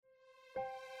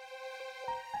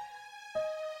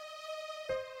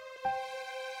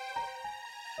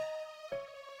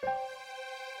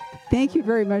Thank you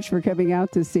very much for coming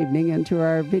out this evening, and to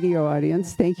our video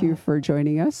audience, thank you for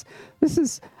joining us. This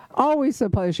is always a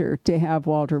pleasure to have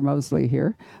Walter Mosley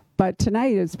here. But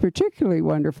tonight is particularly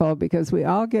wonderful because we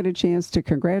all get a chance to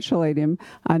congratulate him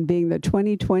on being the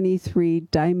 2023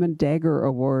 Diamond Dagger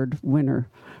Award winner,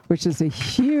 which is a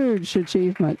huge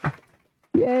achievement.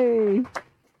 Yay!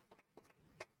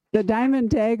 The Diamond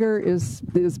Dagger is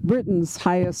Britain's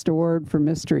highest award for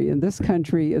mystery. In this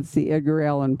country, it's the Edgar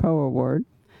Allan Poe Award.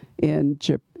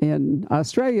 In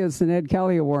Australia, it's an Ed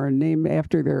Kelly Award named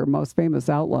after their most famous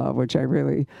outlaw, which I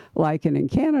really like. And in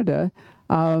Canada,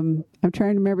 I'm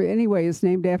trying to remember. Anyway, it's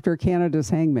named after Canada's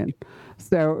hangman.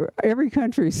 So every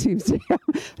country seems to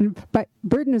have. But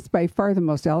Britain is by far the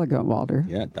most elegant, Walter.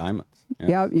 Yeah, diamonds.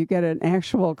 Yeah, you get an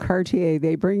actual Cartier.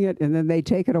 They bring it and then they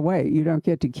take it away. You don't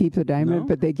get to keep the diamond,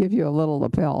 but they give you a little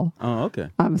lapel. Oh, okay.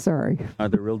 I'm sorry. Are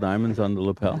there real diamonds on the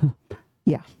lapel?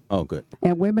 Yeah. Oh, good.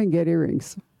 And women get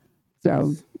earrings.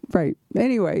 So, right.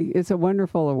 Anyway, it's a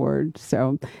wonderful award.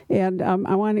 So, and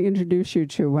I want to introduce you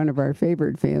to one of our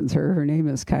favorite fans. Her name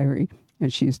is Kyrie,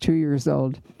 and she's 2 years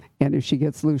old. And if she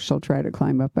gets loose, she'll try to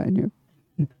climb up on you.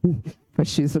 But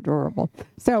she's adorable.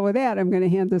 So with that, I'm going to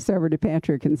hand this over to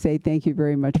Patrick and say thank you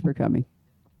very much for coming.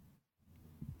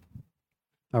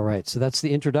 All right. So that's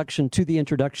the introduction to the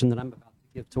introduction that I'm about to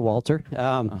give to Walter.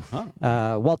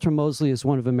 Walter Mosley is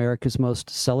one of America's most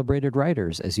celebrated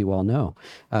writers, as you all know.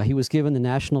 He was given the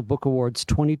National Book Award's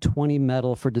 2020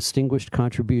 Medal for Distinguished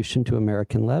Contribution to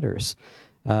American Letters.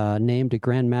 Named a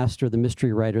Grand Master of the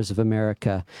Mystery Writers of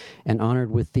America, and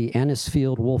honored with the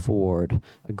Anisfield Wolf Award,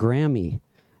 a Grammy,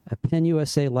 a PEN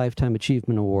USA Lifetime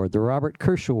Achievement Award, the Robert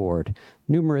Kirsch Award,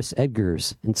 numerous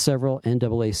Edgars, and several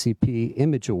NAACP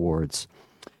Image Awards.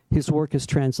 His work is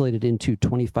translated into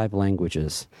 25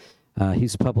 languages.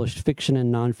 He's published fiction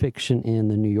and nonfiction in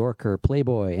The New Yorker,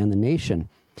 Playboy, and The Nation.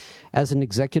 As an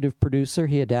executive producer,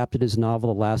 he adapted his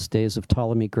novel The Last Days of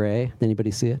Ptolemy Gray.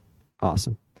 Anybody see it?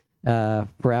 Awesome.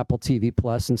 For Apple TV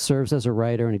Plus, and serves as a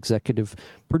writer and executive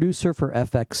producer for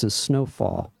FX's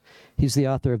Snowfall. He's the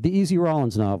author of the Easy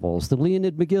Rawlins novels, the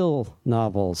Leonid McGill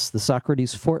novels, the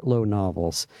Socrates Fortlow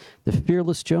novels, the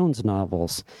Fearless Jones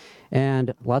novels,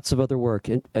 and lots of other work,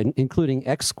 including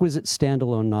exquisite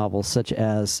standalone novels such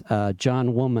as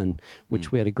John Woman,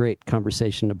 which we had a great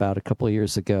conversation about a couple of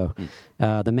years ago,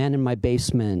 The Man in My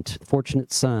Basement,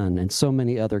 Fortunate Son, and so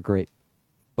many other great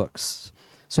books.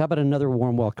 So how about another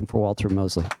warm welcome for Walter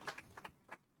Mosley?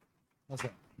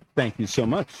 Thank you so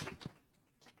much,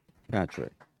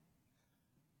 Patrick.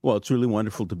 Well, it's really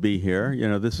wonderful to be here.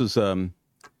 This is one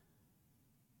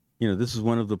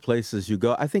of the places you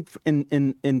go. I think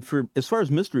for as far as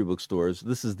mystery bookstores,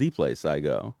 this is the place I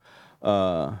go.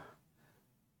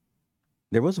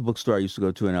 There was a bookstore I used to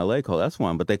go to in LA called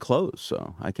S1, but they closed,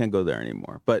 so I can't go there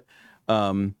anymore. But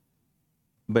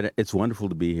it's wonderful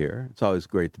to be here. It's always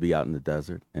great to be out in the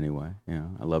desert. Anyway,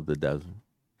 I love the desert,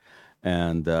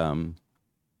 and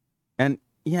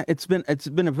yeah, it's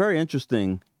been a very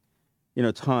interesting,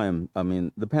 time. I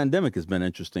mean, the pandemic has been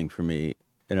interesting for me.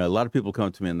 A lot of people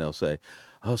come to me and they'll say,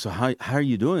 "Oh, so how are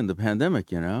you doing the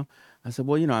pandemic?" I said,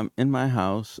 "Well, I'm in my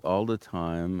house all the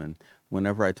time, and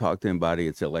whenever I talk to anybody,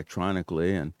 it's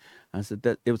electronically." And I said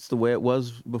that it's the way it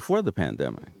was before the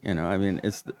pandemic. I mean,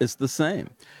 it's the same.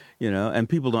 And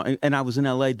people don't. And I was in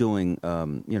LA doing,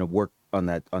 work on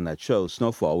that show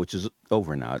Snowfall, which is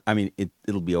over now. I mean,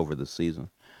 it'll be over this season,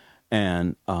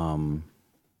 and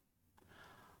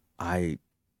I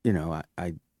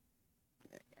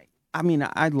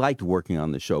liked working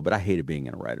on the show, but I hated being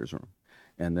in a writer's room.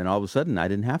 And then all of a sudden, I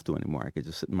didn't have to anymore. I could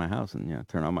just sit in my house and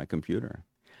turn on my computer.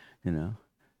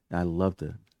 I loved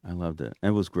it.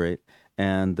 It was great.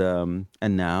 And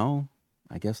now,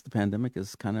 I guess the pandemic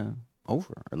is kind of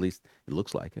over, or at least it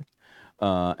looks like it.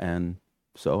 And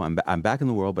so I'm back in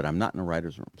the world, but I'm not in a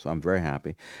writer's room. So I'm very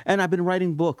happy. And I've been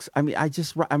writing books. I mean, I've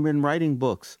been writing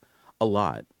books a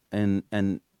lot, and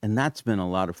that's been a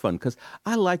lot of fun because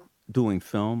I like doing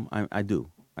film. I do.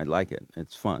 I like it.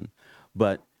 It's fun,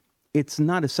 but it's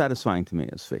not as satisfying to me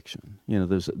as fiction.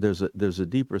 There's a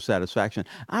deeper satisfaction.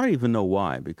 I don't even know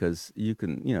why, because you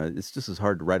can, it's just as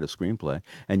hard to write a screenplay,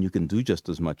 and you can do just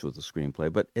as much with a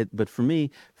screenplay. But for me,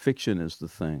 fiction is the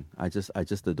thing. I just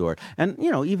adore it. And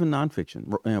even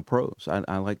nonfiction, prose.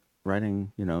 I like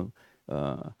writing.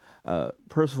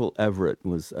 Percival Everett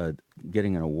was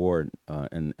getting an award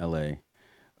in L.A.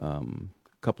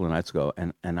 Couple of nights ago,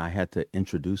 and I had to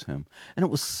introduce him, and it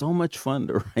was so much fun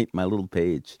to write my little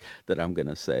page that I'm going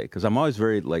to say, because I'm always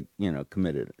very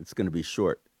committed. It's going to be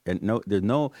short, and there's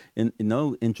no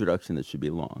introduction that should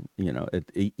be long.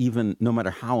 Even no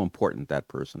matter how important that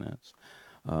person is,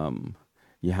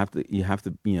 You have to,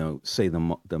 say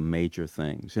the major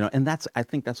things, and I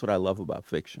think that's what I love about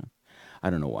fiction. I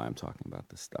don't know why I'm talking about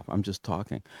this stuff. I'm just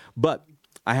talking. But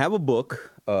I have a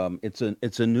book.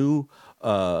 It's a new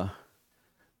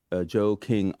Joe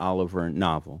King Oliver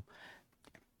novel,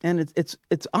 and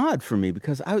it's odd for me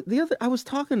because I was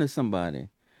talking to somebody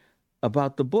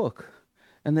about the book,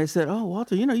 and they said, "Oh,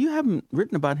 Walter, you haven't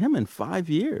written about him in 5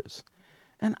 years,"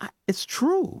 and it's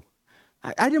true.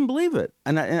 I didn't believe it,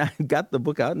 and I got the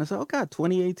book out, and I said, "Oh God,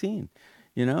 2018."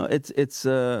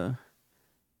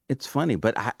 It's funny,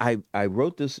 but I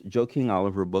wrote this Joe King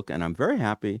Oliver book, and I'm very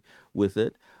happy with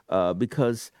it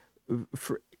because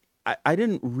I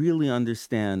didn't really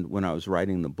understand when I was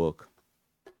writing the book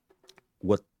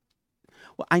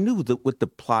I knew what the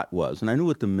plot was, and I knew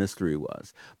what the mystery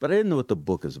was, but I didn't know what the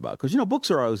book is about because books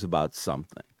are always about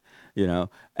something,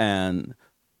 and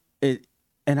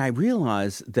I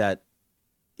realized that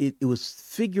it was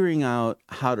figuring out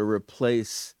how to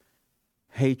replace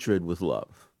hatred with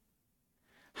love.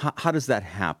 How does that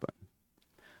happen?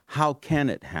 How can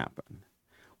it happen?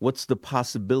 What's the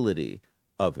possibility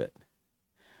of it?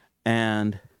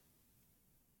 And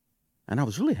I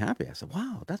was really happy. I said,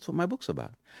 wow, that's what my book's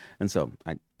about. And so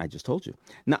I just told you.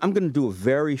 Now, I'm going to do a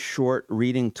very short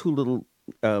reading, 2 little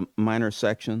minor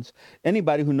sections.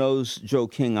 Anybody who knows Joe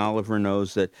King Oliver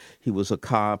knows that he was a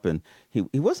cop, and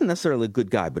he wasn't necessarily a good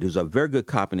guy, but he was a very good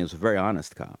cop, and he was a very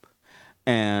honest cop.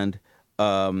 And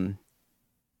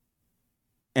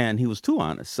he was too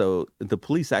honest, so the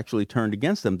police actually turned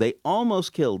against him. They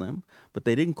almost killed him, but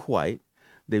they didn't quite.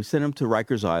 They sent him to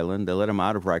Rikers Island. They let him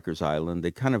out of Rikers Island.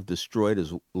 They kind of destroyed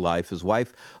his life. His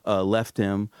wife left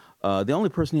him. The only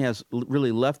person he has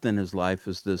really left in his life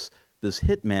is this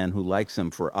hitman who likes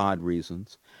him for odd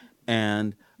reasons,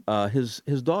 and his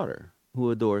daughter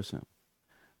who adores him,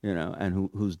 and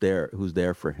who's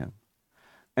there for him.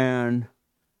 And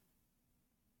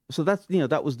so that's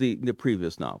that was the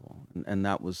previous novel, and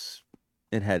that was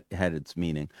it had its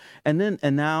meaning. And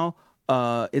now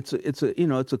it's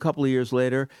a couple of years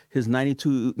later, his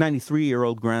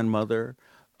 93-year-old grandmother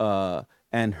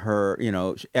and her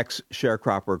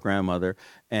ex-sharecropper grandmother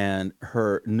and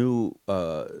her new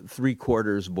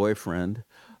 3/4 boyfriend,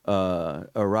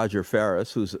 Roger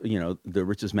Ferris, who's the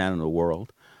richest man in the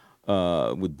world,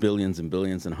 with billions and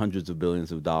billions and hundreds of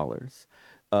billions of dollars.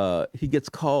 He gets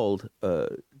called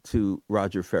to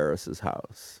Roger Ferris's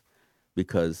house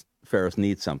because Ferris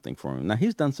needs something for him. Now,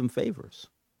 he's done some favors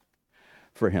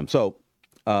for him. So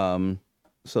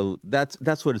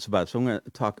that's what it's about. So I'm going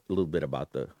to talk a little bit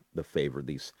about the favor,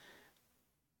 these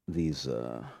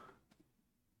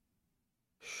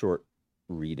short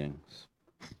readings.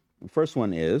 The first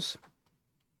one is,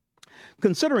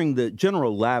 considering the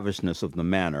general lavishness of the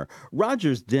manor,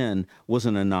 Roger's den was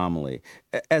an anomaly,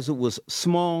 as it was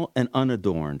small and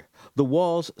unadorned. The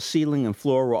walls, ceiling, and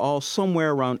floor were all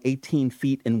somewhere around 18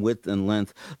 feet in width and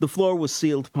length. The floor was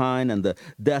sealed pine, and the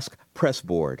desk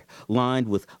pressboard, lined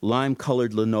with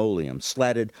lime-colored linoleum.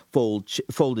 Slatted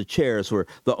folded chairs were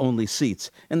the only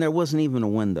seats, and there wasn't even a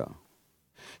window.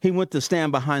 He went to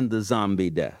stand behind the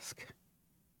zombie desk.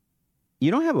 "You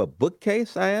don't have a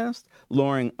bookcase?" I asked,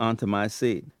 lowering onto my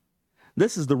seat.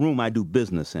 "This is the room I do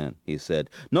business in," he said.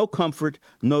 "No comfort,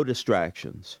 no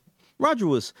distractions." Roger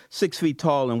was 6 feet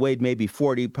tall and weighed maybe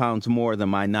 40 pounds more than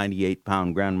my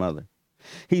 98-pound grandmother.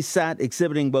 He sat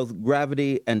exhibiting both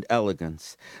gravity and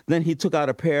elegance. Then he took out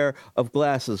a pair of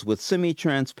glasses with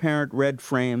semi-transparent red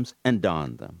frames and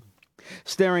donned them.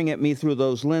 Staring at me through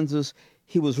those lenses,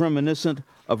 he was reminiscent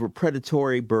of a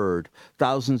predatory bird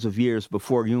thousands of years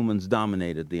before humans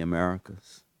dominated the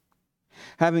Americas.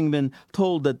 Having been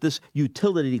told that this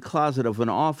utility closet of an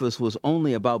office was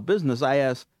only about business, I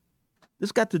asked,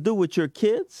 "This got to do with your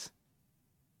kids?"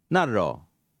 "Not at all."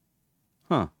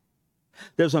 "Huh.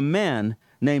 There's a man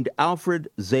named Alfred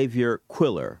Xavier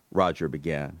Quiller," Roger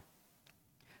began.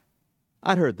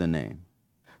 I'd heard the name.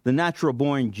 The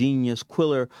natural-born genius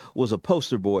Quiller was a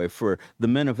poster boy for the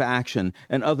Men of Action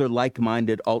and other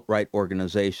like-minded alt-right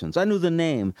organizations. I knew the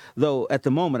name, though at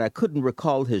the moment I couldn't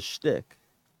recall his shtick.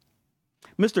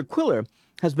 "Mr. Quiller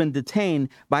has been detained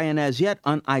by an as-yet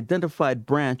unidentified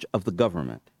branch of the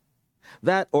government.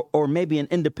 That or maybe an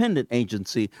independent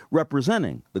agency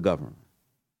representing the government."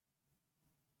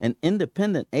 An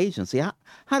independent agency?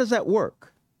 How does that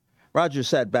work? Roger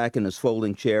sat back in his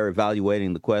folding chair,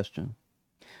 evaluating the question.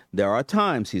 "There are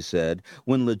times," he said,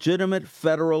 "when legitimate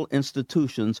federal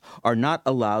institutions are not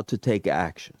allowed to take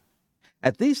action.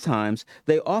 At these times,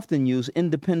 they often use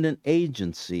independent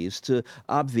agencies to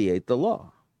obviate the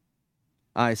law."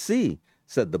 "I see,"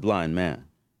 said the blind man.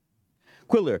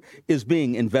 Quiller is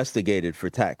being investigated for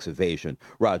tax evasion,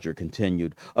 Roger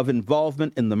continued, of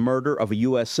involvement in the murder of a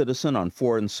U.S. citizen on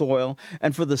foreign soil,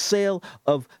 and for the sale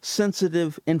of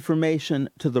sensitive information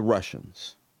to the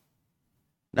Russians.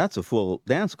 That's a full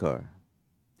dance card.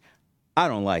 I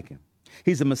don't like him.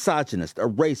 He's a misogynist, a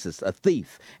racist, a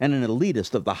thief, and an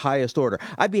elitist of the highest order.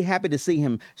 I'd be happy to see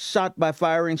him shot by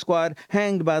firing squad,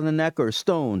 hanged by the neck, or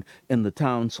stoned in the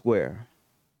town square.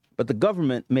 But the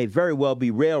government may very well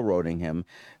be railroading him,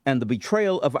 and the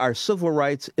betrayal of our civil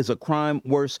rights is a crime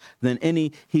worse than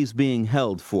any he's being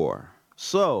held for.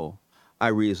 So, I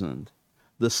reasoned,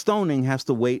 the stoning has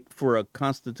to wait for a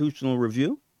constitutional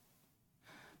review?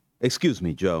 Excuse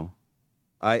me, Joe.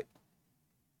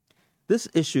 This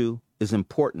issue is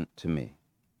important to me.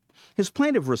 His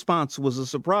plaintive response was a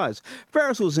surprise.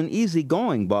 Ferris was an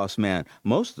easygoing boss man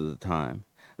most of the time.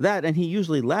 That, and he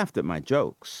usually laughed at my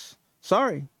jokes.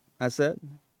 Sorry, I said.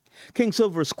 King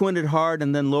Silver squinted hard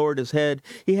and then lowered his head.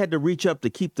 He had to reach up to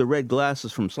keep the red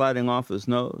glasses from sliding off his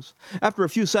nose. After a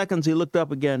few seconds, he looked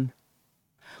up again.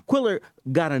 Quiller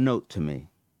got a note to me.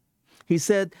 He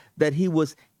said that he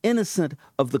was innocent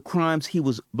of the crimes he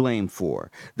was blamed for,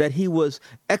 that he was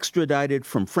extradited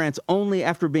from France only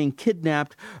after being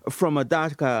kidnapped from a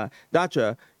dacha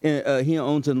he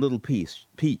owns in Little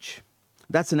Peach.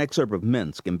 That's an excerpt of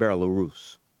Minsk in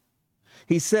Belarus.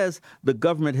 He says the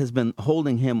government has been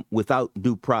holding him without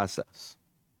due process.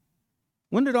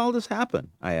 When did all this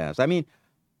happen? I asked. I mean,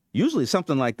 usually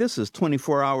something like this is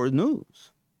 24-hour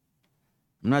news.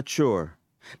 I'm not sure.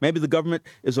 Maybe the government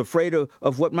is afraid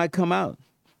of what might come out.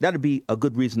 That'd be a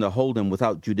good reason to hold him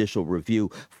without judicial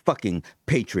review. Fucking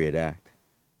Patriot Act.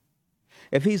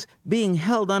 If he's being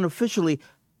held unofficially,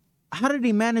 how did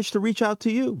he manage to reach out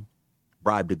to you?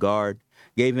 Bribed a guard,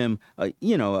 gave him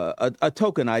a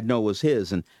token I'd know was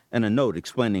his, and a note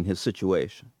explaining his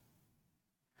situation.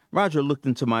 Roger looked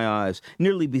into my eyes,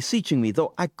 nearly beseeching me,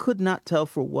 though I could not tell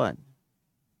for what.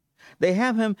 They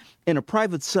have him in a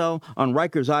private cell on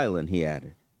Rikers Island, he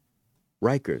added.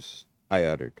 Rikers, I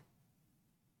uttered,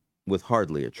 with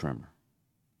hardly a tremor.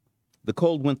 The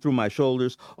cold went through my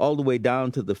shoulders all the way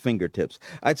down to the fingertips.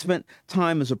 I'd spent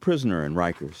time as a prisoner in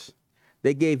Rikers.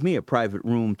 They gave me a private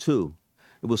room, too.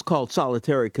 It was called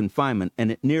solitary confinement,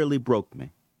 and it nearly broke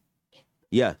me.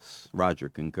 Yes, Roger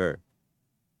concurred.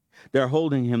 They're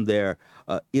holding him there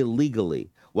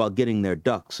illegally while getting their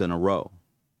ducks in a row.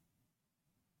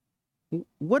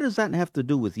 What does that have to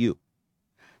do with you?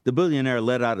 The billionaire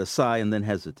let out a sigh and then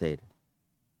hesitated.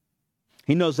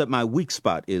 He knows that my weak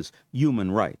spot is human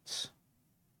rights.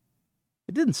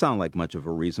 It didn't sound like much of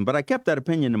a reason, but I kept that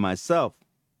opinion to myself.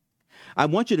 I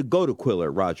want you to go to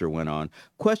Quiller, Roger went on.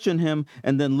 Question him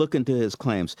and then look into his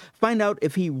claims. Find out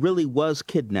if he really was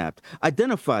kidnapped.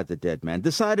 Identify the dead man.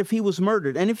 Decide if he was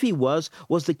murdered. And if he was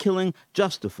the killing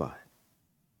justified?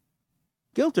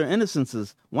 Guilt or innocence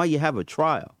is why you have a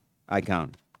trial, I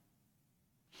countered.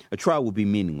 A trial would be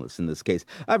meaningless in this case.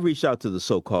 I've reached out to the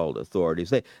so-called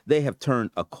authorities. They have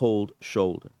turned a cold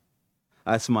shoulder.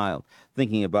 I smiled,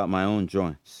 thinking about my own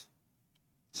joints.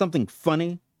 Something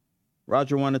funny?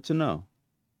 Roger wanted to know.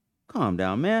 Calm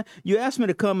down, man. You asked me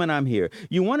to come and I'm here.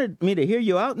 You wanted me to hear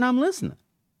you out and I'm listening.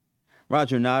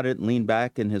 Roger nodded and leaned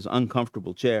back in his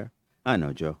uncomfortable chair. I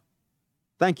know, Joe.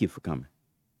 Thank you for coming.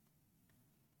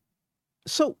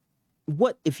 So,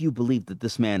 what if you believe that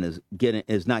this man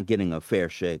is not getting a fair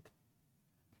shake?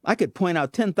 I could point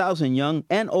out 10,000 young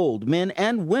and old men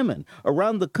and women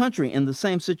around the country in the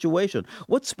same situation.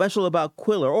 What's special about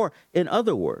Quiller? Or, in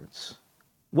other words,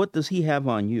 what does he have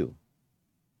on you?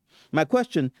 My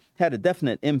question had a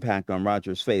definite impact on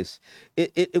Roger's face.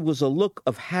 It was a look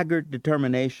of haggard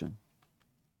determination.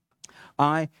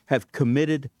 I have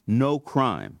committed no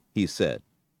crime, he said.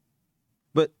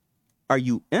 But are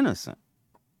you innocent?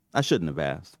 I shouldn't have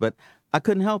asked, but I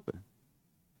couldn't help it.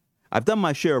 I've done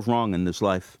my share of wrong in this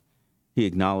life, he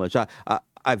acknowledged.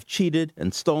 I've cheated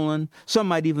and stolen. Some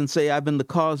might even say I've been the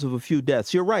cause of a few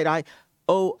deaths. You're right, I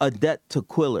owe a debt to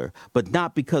Quiller, but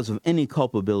not because of any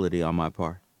culpability on my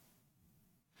part.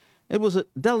 It was a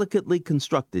delicately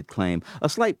constructed claim. A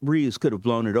slight breeze could have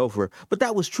blown it over, but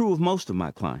that was true of most of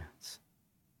my clients.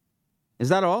 Is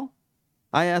that all?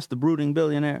 I asked the brooding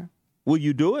billionaire. Will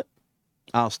you do it?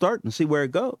 I'll start and see where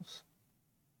it goes.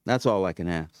 That's all I can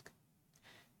ask.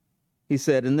 He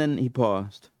said, and then he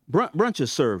paused. Brunch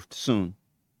is served soon.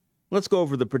 Let's go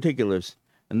over the particulars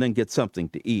and then get something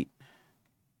to eat.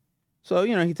 So,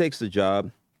 he takes the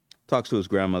job, talks to his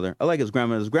grandmother. I like his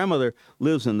grandmother. His grandmother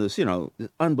lives in this,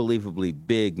 unbelievably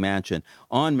big mansion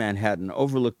on Manhattan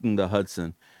overlooking the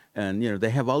Hudson. And, they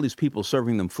have all these people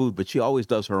serving them food, but she always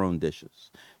does her own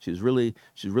dishes. She's really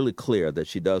clear that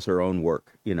she does her own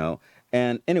work,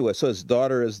 And anyway, so his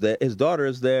daughter is there.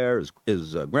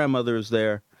 His grandmother is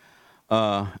there.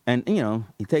 And,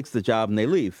 he takes the job and they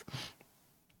leave.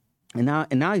 And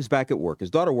now he's back at work. His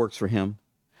daughter works for him.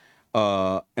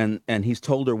 And he's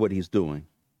told her what he's doing.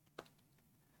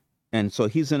 And so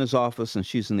he's in his office and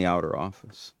she's in the outer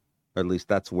office. Or at least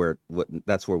that's where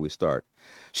we start.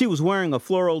 She was wearing a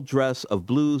floral dress of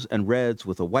blues and reds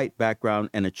with a white background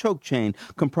and a choke chain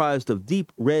comprised of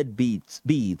deep red beads,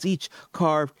 each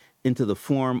carved into the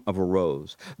form of a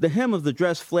rose. The hem of the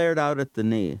dress flared out at the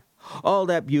knee. All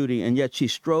that beauty, and yet she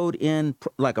strode in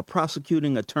like a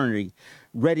prosecuting attorney,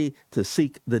 ready to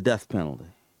seek the death penalty.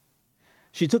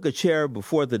 She took a chair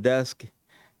before the desk,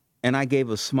 and I gave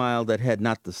a smile that had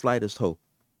not the slightest hope.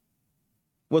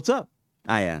 "What's up?"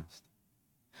 I asked.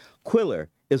 "Quiller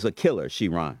is a killer," she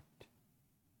rhymed.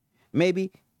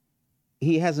 "Maybe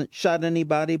he hasn't shot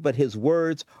anybody, but his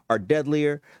words are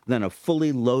deadlier than a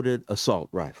fully loaded assault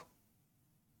rifle."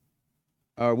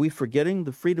 Are we forgetting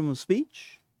the freedom of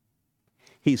speech?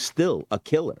 He's still a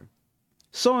killer.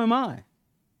 So am I.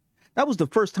 That was the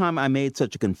first time I made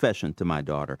such a confession to my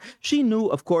daughter. She knew,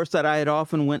 of course, that I had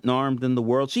often went armed in the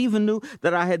world. She even knew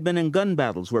that I had been in gun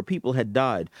battles where people had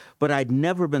died, but I'd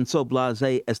never been so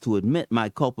blasé as to admit my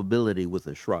culpability with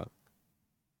a shrug.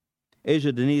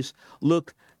 Asia Denise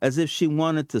looked as if she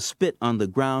wanted to spit on the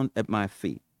ground at my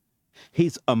feet.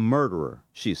 "He's a murderer,"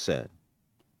 she said.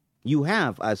 "You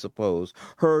have, I suppose,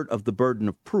 heard of the burden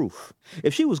of proof.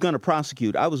 If she was going to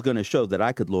prosecute, I was going to show that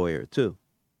I could lawyer too."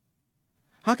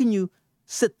 "How can you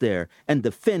sit there and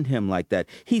defend him like that?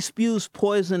 He spews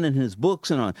poison in his books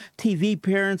and on TV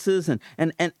appearances, and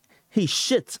he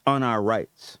shits on our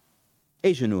rights."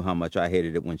 Asia knew how much I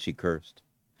hated it when she cursed.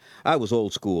 I was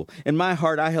old school. In my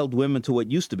heart, I held women to what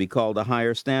used to be called a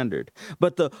higher standard.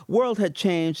 But the world had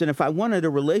changed, and if I wanted a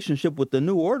relationship with the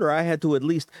new order, I had to at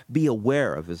least be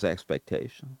aware of his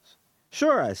expectations.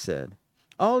 "Sure," I said.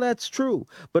 "All that's true.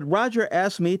 But Roger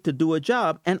asked me to do a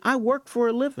job, and I work for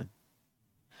a living."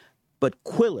 "But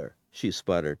Quiller," she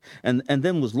sputtered, and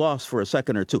then was lost for a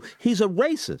second or two. "He's a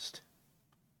racist."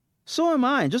 "So am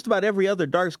I, and just about every other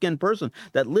dark-skinned person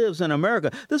that lives in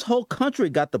America. This whole country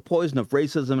got the poison of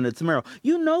racism in its marrow.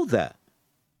 You know that."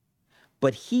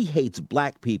 "But he hates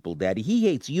black people, Daddy. He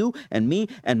hates you and me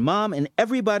and Mom, and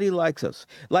everybody likes us.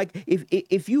 Like,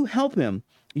 if you help him,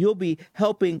 you'll be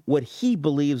helping what he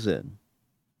believes in."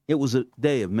 It was a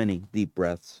day of many deep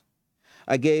breaths.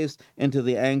 I gazed into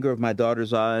the anger of my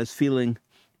daughter's eyes, feeling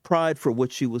pride for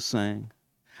what she was saying.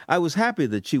 I was happy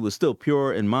that she was still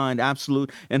pure in mind,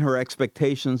 absolute in her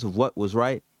expectations of what was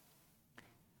right.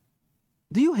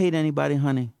 "Do you hate anybody,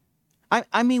 honey?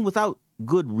 I mean without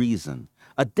good reason,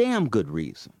 a damn good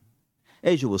reason."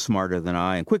 Asia was smarter than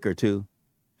I, and quicker too.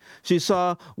 She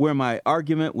saw where my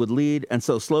argument would lead, and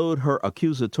so slowed her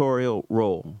accusatorial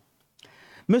roll.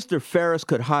 "Mr. Ferris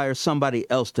could hire somebody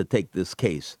else to take this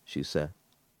case," she said.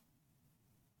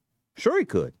 "Sure he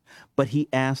could, but he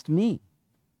asked me."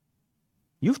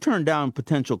 "You've turned down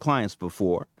potential clients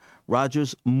before.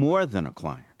 Roger's more than a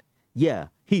client." "Yeah,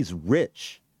 he's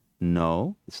rich."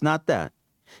 "No, it's not that.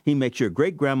 He makes your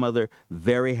great-grandmother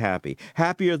very happy,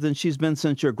 happier than she's been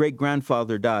since your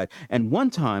great-grandfather died. And one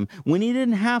time, when he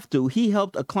didn't have to, he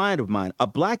helped a client of mine, a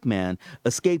black man,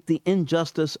 escape the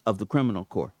injustice of the criminal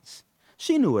courts."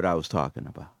 She knew what I was talking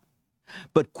about.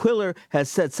 "But Quiller has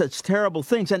said such terrible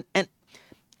things, and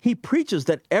he preaches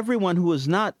that everyone who is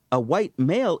not a white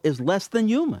male is less than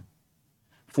human."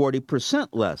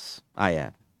 40% less, I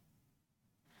add.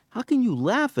 "How can you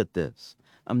laugh at this?"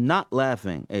 "I'm not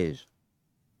laughing, Asia.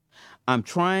 I'm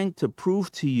trying to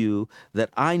prove to you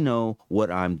that I know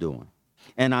what I'm doing.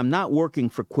 And I'm not working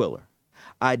for Quiller.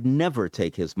 I'd never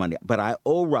take his money, but I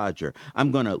owe Roger.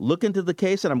 I'm going to look into the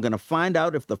case, and I'm going to find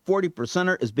out if the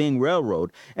 40%er is being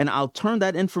railroaded, and I'll turn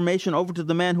that information over to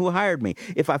the man who hired me.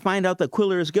 If I find out that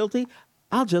Quiller is guilty,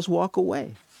 I'll just walk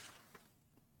away."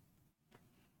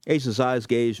 Asia's eyes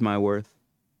gauged my worth.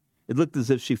 It looked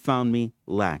as if she found me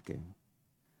lacking.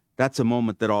 That's a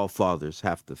moment that all fathers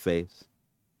have to face.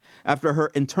 After her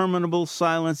interminable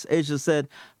silence, Asia said,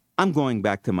 "I'm going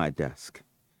back to my desk."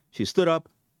 She stood up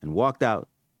and walked out.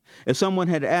 If someone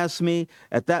had asked me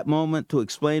at that moment to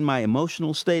explain my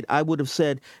emotional state, I would have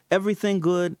said, everything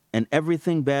good and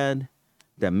everything bad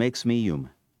that makes me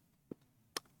human.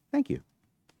 Thank you.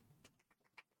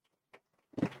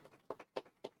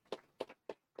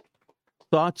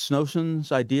 Thoughts,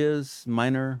 notions, ideas,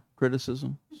 minor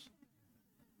criticisms?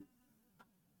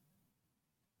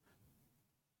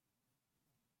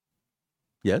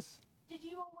 Yes? Did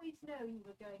you always know you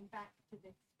were going back to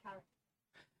this character?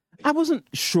 I wasn't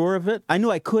sure of it. I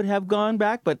knew I could have gone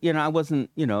back, but I wasn't.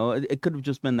 It could have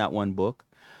just been that one book.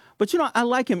 But I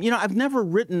like him. I've never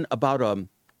written about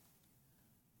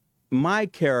my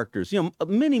characters.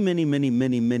 Many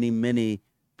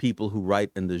people who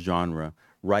write in the genre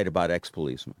write about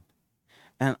ex-policemen.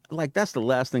 And that's the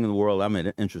last thing in the world I'm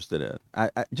interested in. I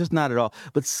just not at all.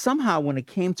 But somehow when it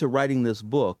came to writing this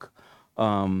book,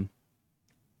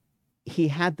 he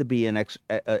had to be an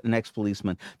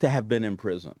ex-policeman to have been in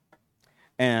prison.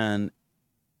 And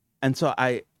so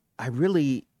I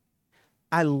really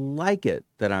like it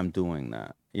that I'm doing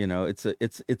that. It's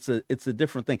a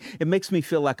different thing. It makes me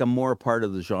feel like I'm more a part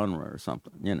of the genre or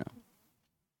something,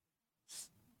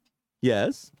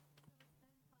 Yes.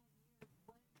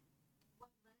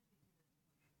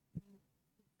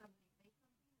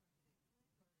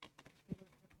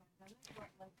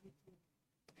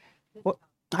 Well,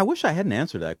 I wish I hadn't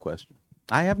answered that question.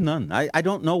 I have none. I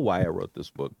don't know why I wrote this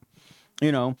book.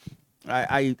 I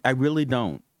really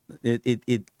don't.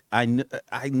 I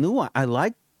knew I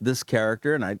liked this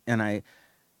character, and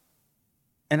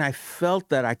I felt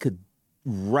that I could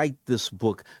write this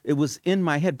book. It was in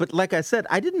my head, but like I said,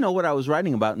 I didn't know what I was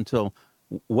writing about until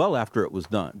well after it was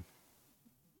done.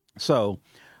 So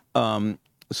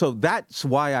that's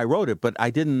why I wrote it, but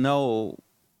I didn't know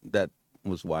that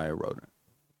was why I wrote it.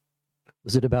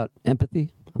 Was it about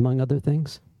empathy, among other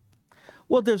things?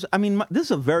 Well, this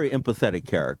is a very empathetic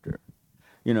character.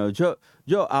 Joe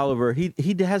Oliver, he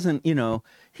hasn't,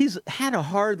 he's had a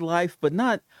hard life, but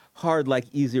not hard like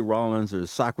Easy Rawlins or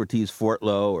Socrates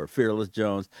Fortlow or Fearless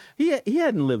Jones. He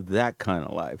hadn't lived that kind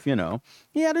of life,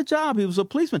 He had a job. He was a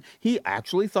policeman. He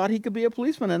actually thought he could be a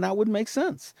policeman, and that would make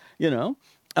sense, that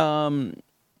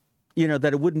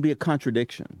it wouldn't be a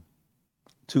contradiction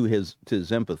to his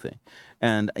empathy.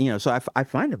 And, so I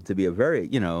find him to be a very,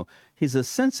 he's a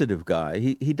sensitive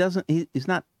guy. He's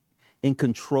not in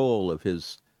control of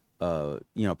his,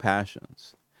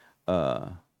 passions,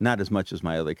 not as much as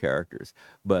my other characters,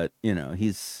 but,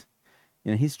 he's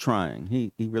trying.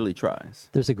 He really tries.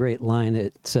 There's a great line.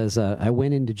 It says, I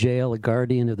went into jail a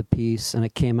guardian of the peace, and I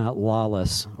came out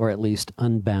lawless, or at least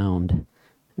unbound.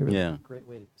 Really yeah. Great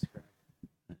way to describe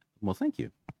it. Well, thank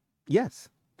you. Yes.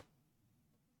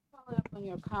 Up on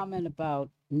your comment about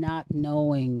not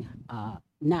knowing,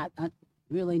 not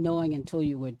really knowing until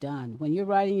you were done. When you're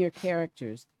writing your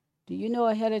characters, do you know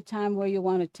ahead of time where you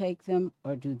want to take them,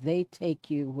 or do they take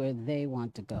you where they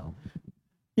want to go?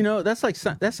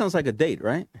 That sounds like a date,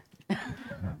 right?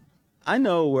 I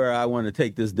know where I want to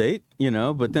take this date,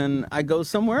 but then I go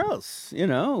somewhere else,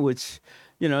 which,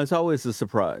 it's always a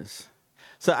surprise.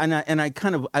 So I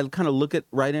kind of look at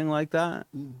writing like that,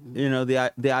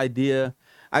 the idea.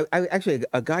 I actually,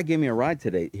 a guy gave me a ride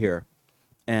today here,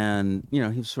 and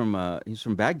he's from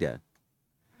Baghdad,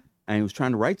 and he was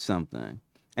trying to write something,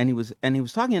 and he was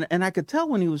talking, and I could tell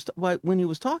when he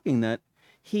was talking that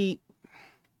he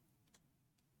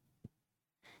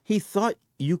thought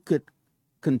you could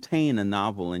contain a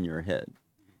novel in your head,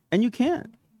 and you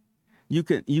can't. You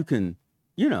can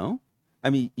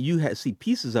you see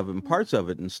pieces of it and parts of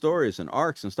it and stories and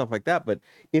arcs and stuff like that, but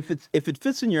if it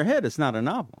fits in your head, it's not a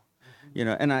novel.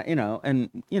 And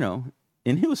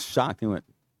he was shocked. He went,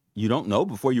 "You don't know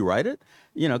before you write it?"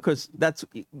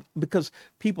 Because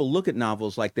people look at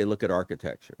novels like they look at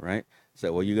architecture, right?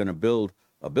 So, well, you're going to build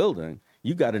a building.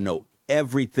 You got to know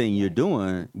everything you're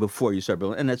doing before you start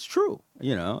building. And that's true.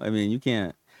 You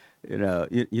can't,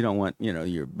 you don't want,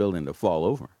 your building to fall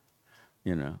over,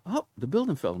 Oh, the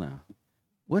building fell down.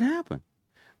 What happened?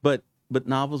 But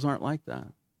novels aren't like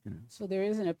that. So there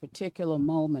isn't a particular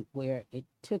moment where it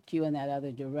took you in that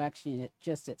other direction. It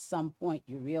just at some point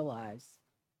you realize,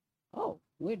 oh,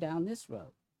 we're down this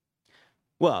road.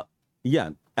 Well,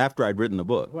 yeah, after I'd written the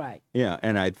book. Right. Yeah,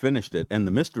 and I'd finished it, and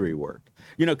the mystery worked.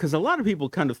 Because a lot of people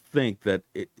kind of think that,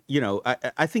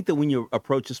 I think that when you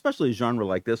approach, especially a genre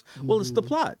like this, well, it's the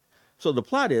plot. So the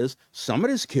plot is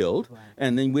somebody's killed, right,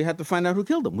 and then we have to find out who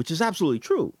killed them, which is absolutely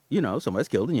true. Somebody's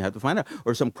killed, and you have to find out,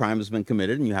 or some crime has been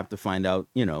committed, and you have to find out,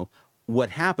 what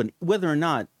happened, whether or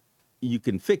not you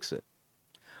can fix it.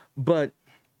 But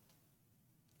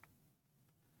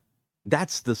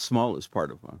that's the smallest part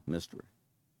of a mystery.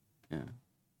 Yeah.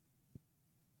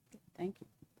 Thank you.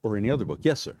 Or any other book.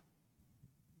 Yes, sir.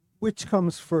 Which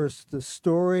comes first, the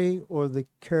story or the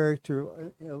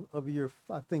character of your,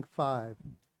 I think, 5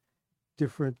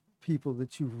 different people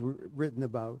that you've written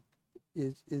about?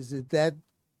 Is it that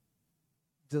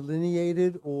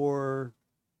delineated, or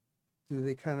do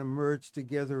they kind of merge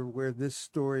together where this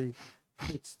story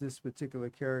fits this particular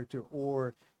character,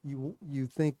 or you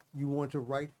think you want to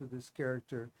write for this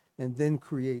character and then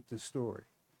create the story?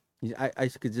 I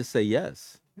could just say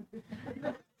yes,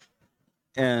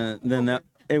 and then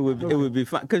it would be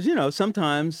fun, because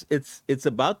sometimes it's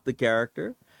about the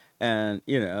character, and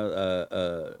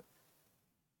for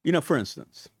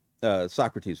instance,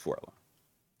 Socrates for a while.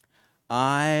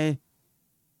 I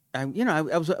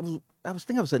was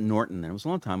at Norton, and it was a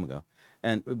long time ago,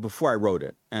 and before I wrote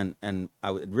it, and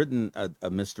I had written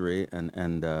a mystery,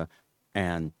 and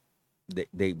they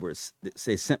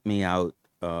sent me out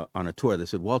on a tour. They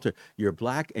said, Walter, you're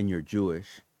black and you're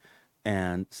Jewish,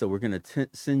 and so we're going to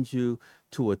send you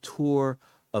to a tour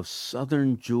of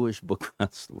Southern Jewish book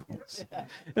festivals.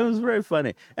 It was very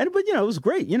funny, but it was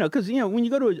great, because when you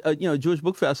go to a Jewish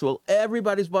book festival,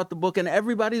 everybody's bought the book and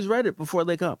everybody's read it before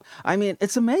they come. I mean,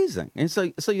 it's amazing, and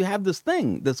so you have this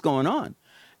thing that's going on,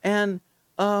 and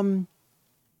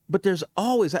but there's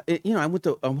always, I went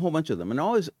to a whole bunch of them, and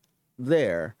always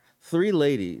there, three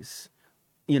ladies,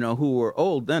 who were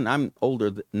old then. I'm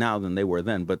older now than they were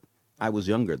then, but I was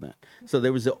younger then. So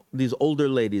there was these older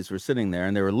ladies were sitting there,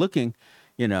 and they were looking.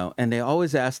 And they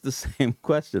always ask the same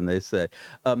question. They say,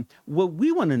 what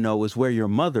we want to know is where your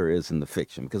mother is in the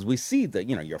fiction, because we see that,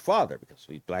 your father, because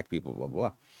we black people, blah, blah,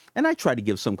 blah. And I try to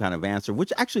give some kind of answer,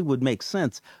 which actually would make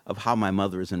sense of how my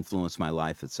mother has influenced my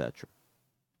life, etc.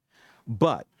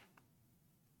 But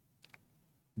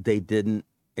they didn't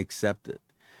accept it.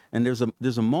 And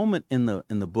there's a moment in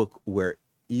the book where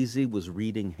Easy was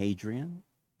reading Hadrian,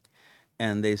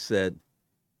 and they said,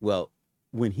 well,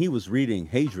 when he was reading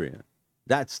Hadrian,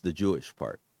 that's the Jewish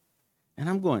part. And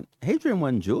I'm going, Hadrian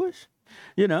wasn't Jewish,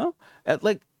 but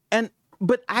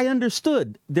I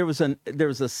understood there was a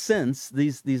sense,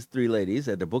 these three ladies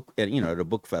at a book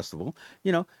festival,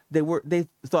 they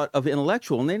thought of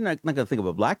intellectual, and they're not going to think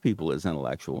of black people as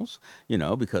intellectuals,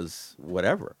 because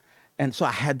whatever. And so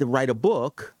I had to write a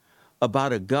book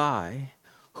about a guy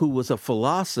who was a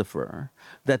philosopher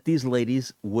that these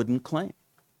ladies wouldn't claim.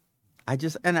 I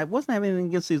wasn't having anything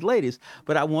against these ladies,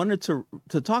 but I wanted to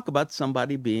talk about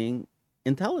somebody being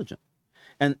intelligent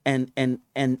and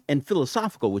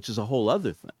philosophical, which is a whole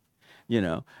other thing,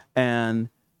 and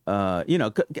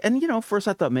first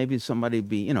I thought maybe somebody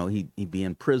he'd be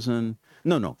in prison.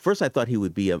 No. First I thought he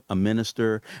would be a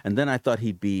minister, and then I thought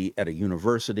he'd be at a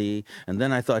university, and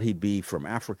then I thought he'd be from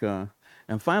Africa.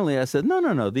 And finally, I said,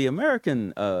 no, the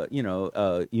American,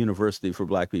 University for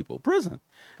Black People, prison.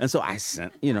 And so I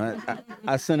sent,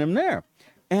 I sent him there,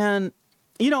 so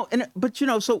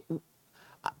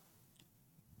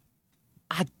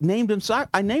I named him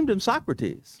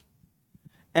Socrates,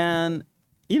 and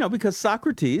because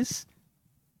Socrates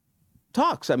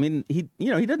talks. I mean, he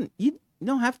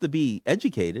don't have to be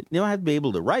educated. You don't have to be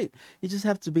able to write. You just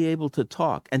have to be able to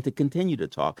talk and to continue to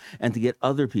talk and to get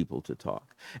other people to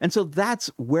talk. And so that's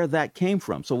where that came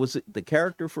from. So was it the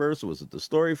character first? Or was it the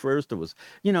story first? It was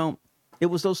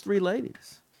those three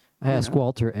ladies. I ask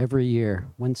Walter every year,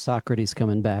 when's Socrates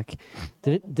coming back?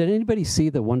 Did anybody see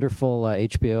the wonderful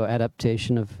HBO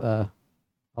adaptation of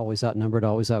Always Outnumbered,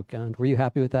 Always Outgunned? Were you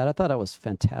happy with that? I thought that was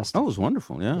fantastic. Oh, it was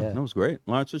wonderful. Yeah. That was great.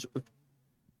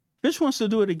 Fish wants to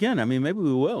do it again. I mean, maybe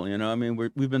we will.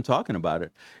 We've been talking about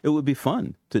it. It would be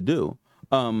fun to do.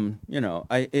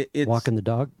 It's walking the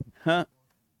dog. Huh?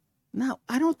 No,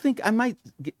 I don't think I might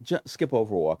skip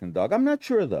over walking the dog. I'm not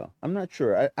sure though. I'm not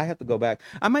sure. I have to go back.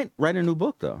 I might write a new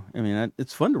book though. I mean,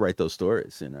 it's fun to write those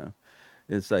stories.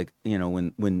 It's like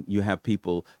when you have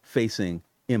people facing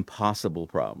impossible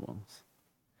problems.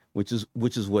 Which is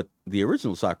what the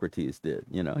original Socrates did.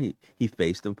 He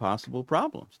faced impossible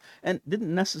problems and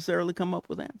didn't necessarily come up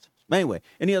with answers. Anyway,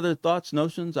 any other thoughts,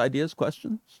 notions, ideas,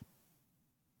 questions?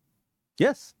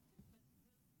 Yes.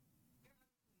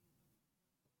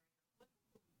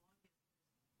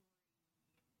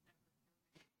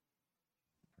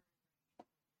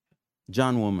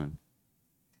 John Woman.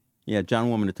 Yeah, John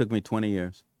Woman. It took me 20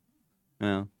 years.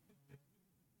 Yeah.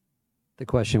 The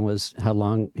question was,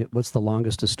 what's the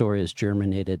longest a story has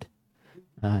germinated?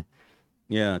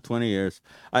 Yeah, 20 years.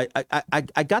 I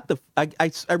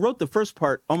wrote the first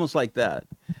part almost like that.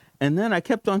 And then I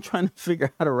kept on trying to figure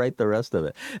out how to write the rest of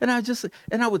it. And I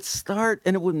would start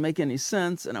and it wouldn't make any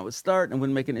sense. And I would start and it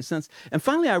wouldn't make any sense. And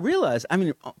finally I realized,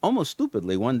 almost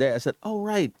stupidly one day I said, oh,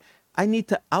 right, I need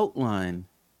to outline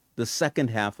the second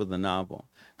half of the novel.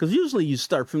 Because usually you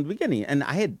start from the beginning, and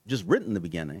I had just written the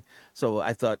beginning, so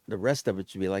I thought the rest of it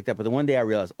should be like that. But then one day I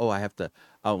realized, I have to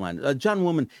outline. John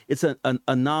Woman, it's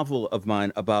a novel of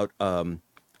mine about a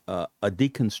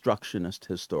deconstructionist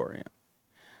historian,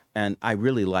 and I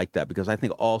really like that because I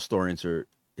think all historians are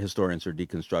historians are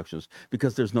deconstructionists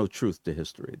because there's no truth to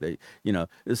history.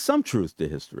 There's some truth to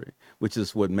history, which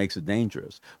is what makes it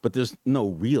dangerous. But there's no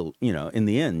real, in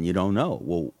the end, you don't know.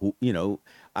 Well, you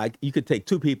could take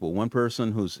two people, one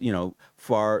person who's,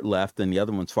 far left and the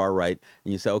other one's far right,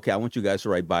 and you say, okay, I want you guys to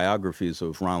write biographies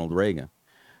of Ronald Reagan.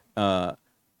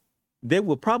 They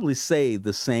will probably say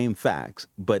the same facts,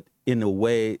 but in a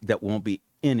way that won't be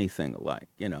anything alike,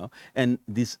 and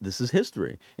this is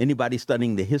history. Anybody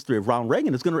studying the history of Ronald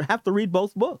Reagan is going to have to read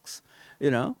both books,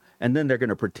 and then they're going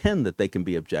to pretend that they can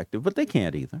be objective, but they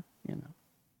can't either,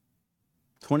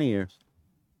 20 years.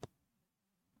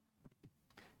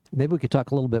 Maybe we could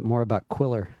talk a little bit more about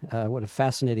Quiller. What a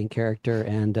fascinating character,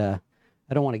 and I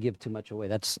don't want to give too much away.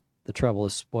 That's the trouble,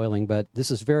 is spoiling, but this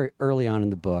is very early on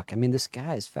in the book. I mean, this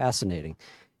guy is fascinating.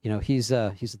 He's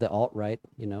the alt-right,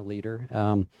 leader.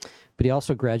 But he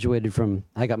also graduated from,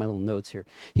 I got my little notes here.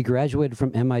 He graduated from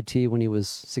MIT when he was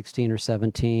 16 or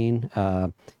 17.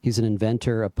 He's an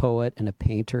inventor, a poet, and a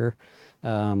painter.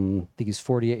 I think he's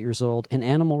 48 years old, an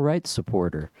animal rights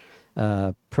supporter,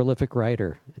 prolific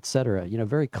writer, etc.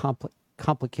 Very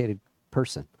complicated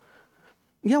person.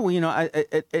 Yeah, well, and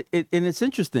it's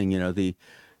interesting,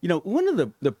 one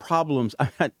of the problems,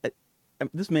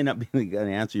 this may not be the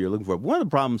answer you're looking for. One of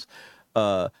the problems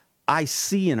I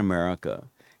see in America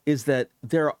is that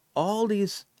there are all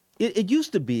these. It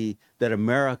used to be that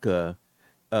America,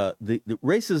 the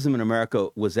racism in America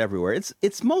was everywhere.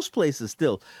 It's most places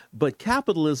still, but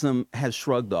capitalism has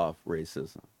shrugged off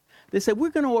racism. They said,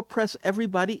 we're going to oppress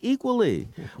everybody equally.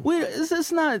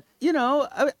 It's not,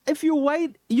 if you're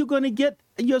white, you're going to get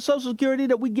your Social Security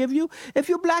that we give you. If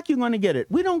you're black, you're going to get it.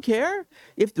 We don't care.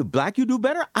 If the black you do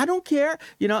better, I don't care.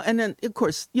 And then, of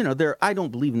course, I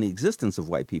don't believe in the existence of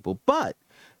white people. But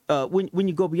when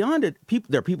you go beyond it,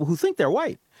 there are people who think they're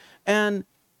white. And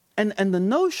the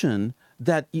notion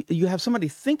that you have somebody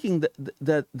thinking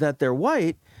that they're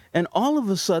white, and all of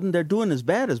a sudden they're doing as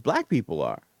bad as black people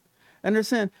are. And they're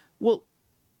saying, well,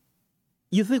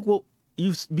 you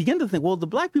begin to think, well, the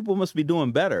black people must be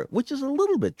doing better, which is a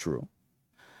little bit true,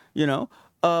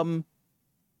 and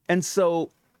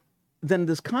so then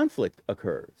this conflict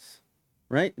occurs,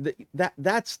 right?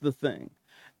 That's the thing,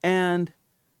 and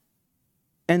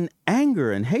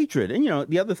anger and hatred. And,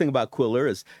 the other thing about Quiller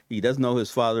is he doesn't know who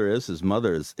his father is. His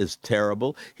mother is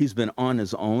terrible. He's been on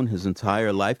his own his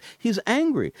entire life. He's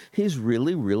angry. He's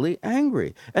really, really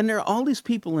angry. And there are all these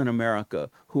people in America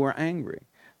who are angry.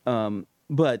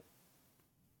 But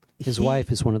his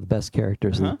wife is one of the best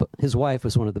characters in the book. His wife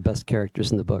was one of the best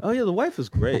characters in the book. Oh, yeah, the wife is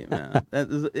great, man.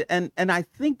 And I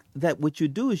think that what you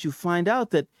do is you find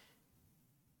out that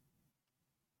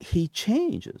he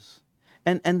changes.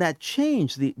 And that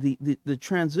change, the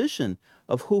transition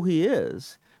of who he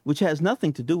is, which has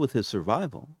nothing to do with his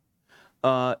survival,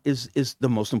 is the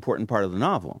most important part of the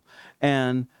novel.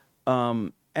 And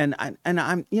I'm, I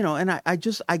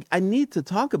need to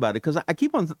talk about it because I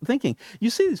keep on thinking, you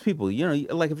see these people,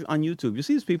 like if on YouTube, you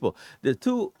see these people, they're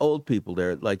two old people,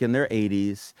 they're like in their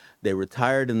 80s, they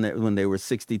retired when they were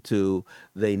 62,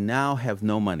 they now have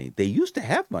no money. They used to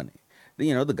have money.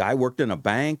 The guy worked in a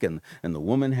bank and the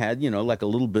woman had, like a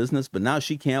little business, but now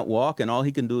she can't walk and all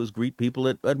he can do is greet people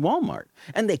at Walmart.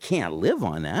 And they can't live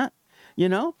on that,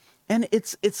 And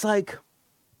it's like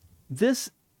this.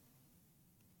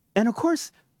 And of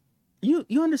course, you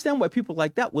understand why people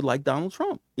like that would like Donald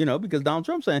Trump, because Donald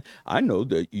Trump's saying, I know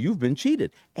that you've been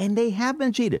cheated. And they have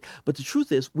been cheated. But the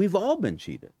truth is, we've all been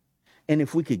cheated. And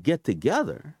if we could get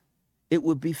together, it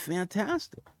would be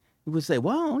fantastic. We would say,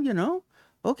 well,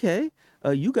 okay,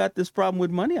 you got this problem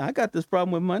with money. I got this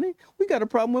problem with money. We got a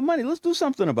problem with money. Let's do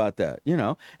something about that,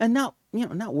 and not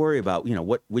worry about,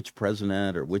 which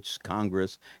president or which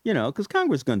Congress, because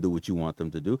Congress is going to do what you want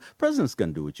them to do. President's going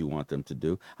to do what you want them to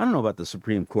do. I don't know about the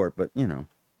Supreme Court, but,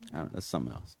 that's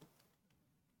something else.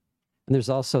 And there's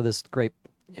also this great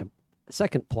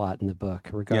second plot in the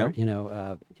book regarding,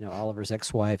 Oliver's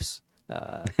ex-wife's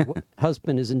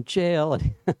husband is in jail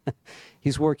and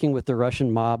he's working with the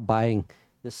Russian mob buying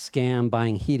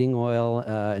heating oil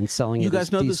and selling it as diesel fuel. You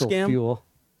guys know the scam? Fuel.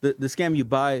 The scam,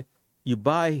 you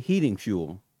buy heating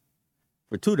fuel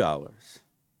for $2,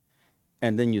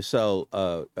 and then you sell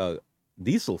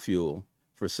diesel fuel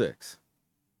for $6.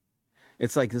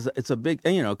 It's like it's a big,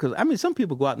 because some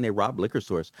people go out and they rob liquor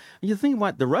stores. And you think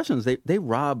about the Russians, they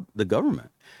rob the government,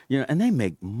 and they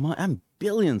make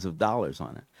billions of dollars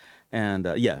on it. And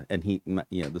and he,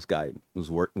 this guy was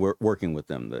working with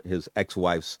them. His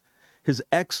ex-wife's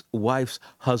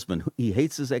husband. He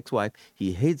hates his ex-wife.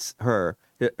 He hates her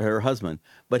husband,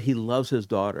 but he loves his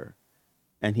daughter,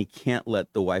 and he can't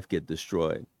let the wife get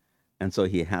destroyed. and so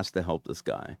he has to help this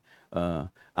guy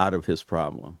out of his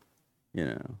problem. You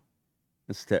know,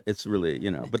 it's really, you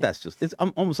know, but that's just, it's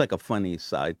almost like a funny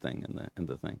side thing in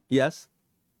the thing. Yes.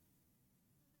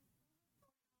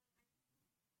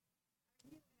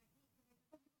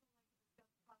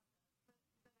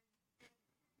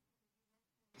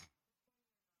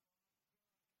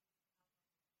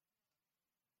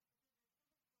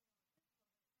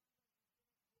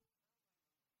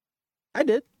 I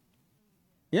did.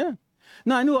 Yeah.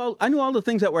 No, I knew all the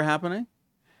things that were happening.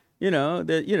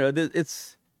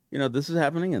 It's, this is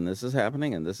happening and this is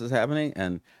happening and this is happening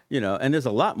and, and there's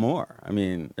a lot more.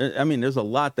 There's a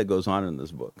lot that goes on in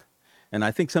this book. And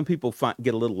I think some people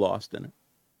get a little lost in it.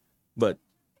 But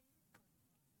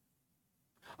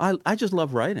I just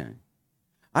love writing.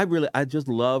 I just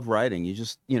love writing.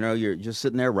 You're just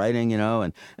sitting there writing,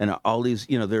 and all these,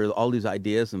 there are all these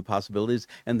ideas and possibilities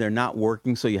and they're not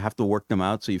working. So you have to work them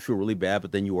out. So you feel really bad,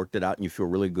 but then you worked it out and you feel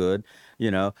really good.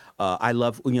 I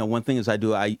love, one thing is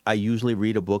I usually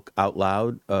read a book out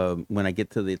loud when I get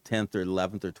to the 10th or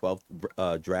 11th or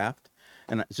 12th draft.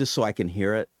 And just so I can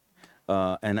hear it.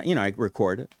 I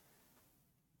record it.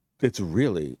 It's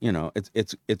really,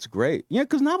 it's great. Yeah,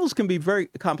 because novels can be very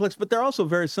complex, but they're also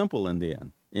very simple in the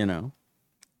end.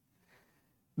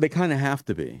 They kind of have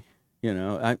to be.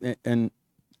 And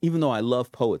even though I love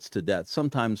poets to death,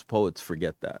 sometimes poets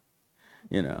forget that.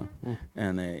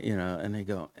 And they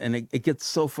go, and it gets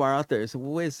so far out there. They say,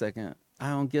 well, wait a second,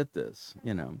 I don't get this.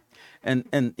 And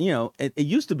it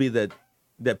used to be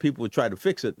that people would try to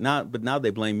fix it but now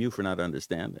they blame you for not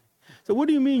understanding. So what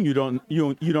do you mean you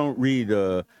don't read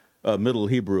Middle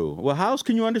Hebrew? Well, how else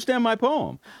can you understand my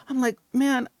poem? I'm like,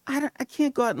 man, I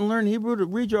can't go out and learn Hebrew to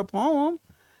read your poem,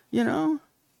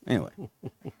 Anyway.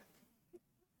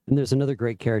 And there's another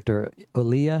great character,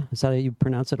 Aaliyah. Is that how you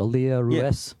pronounce it? Aaliyah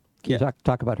Ruiz. Can you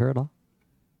talk about her at all?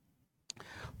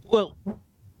 Well,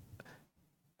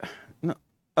 no.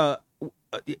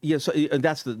 Yes,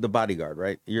 that's the bodyguard,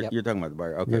 right? You're talking about the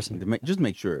bodyguard. Okay, just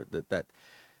make sure that.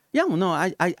 Yeah, well, no,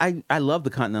 I love the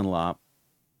Continental Op.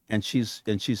 And she's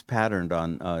patterned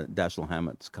on Dashiell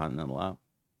Hammett's Continental Op.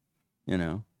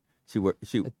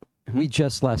 We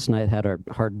just last night had our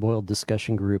hard-boiled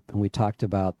discussion group, and we talked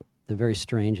about the very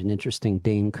strange and interesting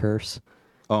Dane Kearse.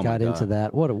 Oh, got into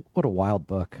that. What a wild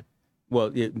book. Well,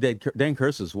 Dane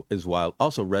Kearse is wild.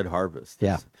 Also, Red Harvest.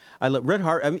 Yeah, I love Red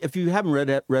Harvest. If you haven't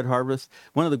read Red Harvest,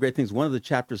 one of the great things. One of the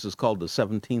chapters is called the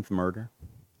 17th Murder,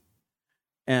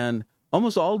 and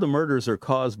almost all the murders are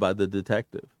caused by the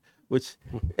detective. Which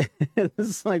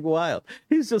is like wild.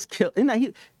 He's just killed.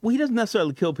 He doesn't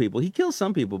necessarily kill people. He kills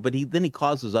some people, but then he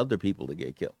causes other people to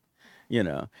get killed.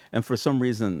 And for some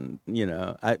reason,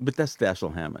 but that's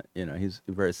Dashiell Hammett. He's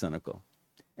very cynical,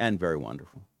 and very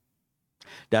wonderful.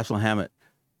 Dashiell Hammett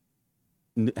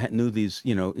knew these.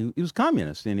 He was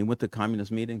communist, and he went to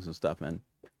communist meetings and stuff, and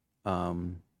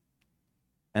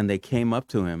they came up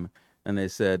to him and they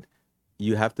said,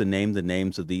 you have to name the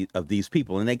names of these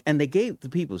people, and they gave the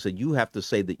people, said, you have to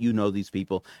say that you know these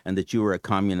people and that you were at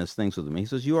communist things with them. He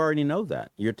says, you already know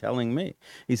that. You're telling me.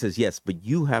 He says, yes, but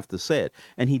you have to say it,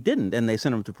 and he didn't, and they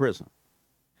sent him to prison.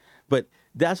 But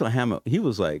Dashiell Hammett, he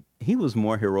was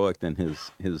more heroic than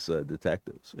his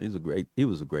detectives. He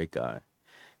was a great guy.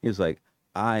 He was like,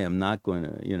 I am not going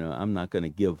to, I'm not going to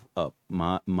give up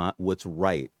my what's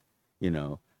right,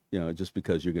 just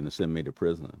because you're going to send me to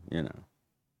prison,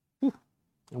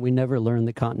 We never learned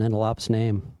the Continental Op's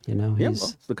name.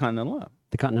 It's the Continental Op.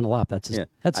 The Continental Op. That's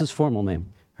his formal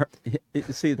name. But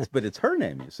it's her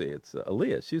name. You see, it's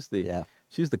Aaliyah.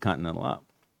 She's the Continental Op,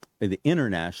 the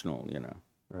international.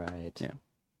 Right. Yeah.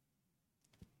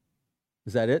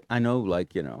 Is that it? I know,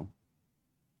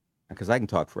 because I can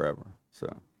talk forever.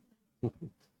 So,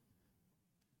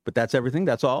 but that's everything.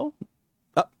 That's all.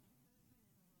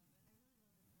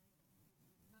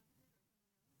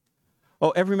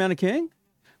 Oh, Every Man a King?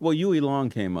 Well, Huey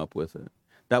Long came up with it.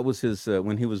 That was his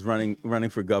when he was running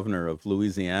for governor of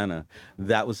Louisiana.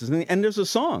 That was his name. And there's a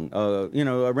song.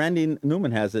 Randy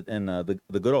Newman has it in the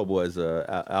Good Old Boys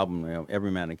album, Every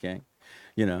Man a King.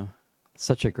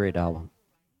 Such a great album.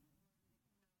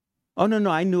 Oh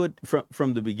no, I knew it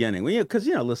from the beginning. Well, because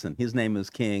listen, his name is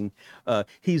King.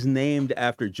 He's named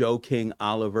after Joe King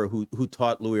Oliver, who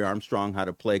taught Louis Armstrong how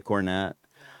to play cornet.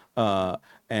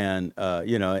 And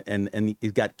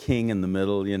he's got King in the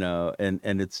middle,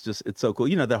 and it's so cool.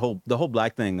 The whole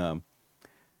black thing,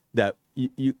 that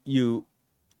you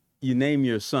name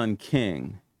your son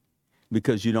King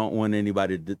because you don't want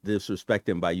anybody to disrespect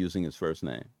him by using his first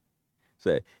name.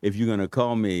 Say, if you're going to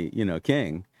call me,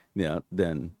 King,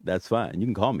 then that's fine. You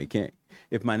can call me King.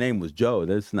 If my name was Joe,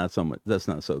 that's not so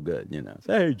good,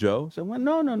 Say, hey, Joe. So, well,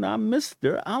 no, I'm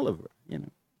Mr. Oliver,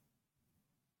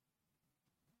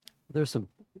 There's some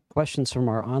questions from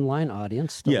our online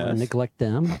audience. Don't want Yes. to neglect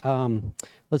them.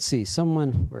 Let's see.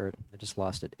 I just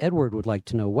lost it. Edward would like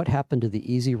to know what happened to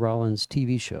the Easy Rollins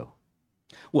TV show.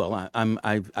 Well,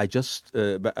 I just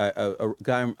a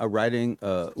guy I'm writing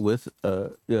with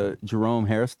Jerome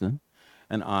Hairston,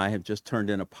 and I have just turned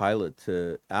in a pilot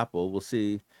to Apple. We'll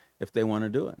see if they want to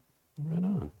do it. Right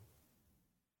on.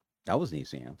 That was an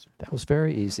easy answer. That was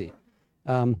very easy.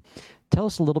 Tell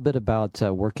us a little bit about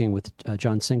working with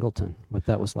John Singleton, what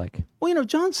that was like. Well,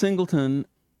 John Singleton,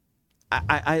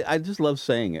 I just love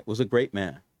saying it, was a great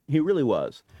man. He really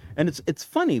was. And it's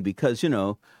funny because,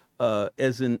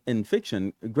 as in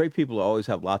fiction, great people always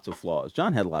have lots of flaws.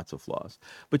 John had lots of flaws.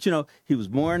 But, he was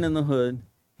born in the hood.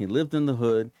 He lived in the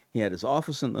hood. He had his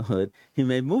office in the hood. He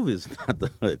made movies about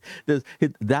the hood.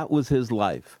 That was his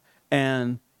life.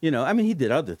 And, he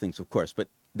did other things, of course, but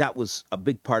that was a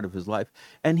big part of his life.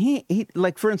 And he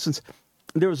like, for instance,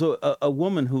 there was a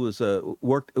woman who was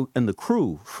worked in the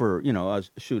crew for,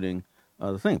 shooting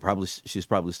the thing. She's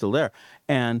probably still there.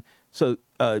 And so,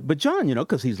 but John,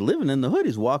 because he's living in the hood,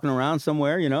 he's walking around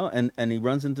somewhere, and he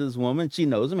runs into this woman. She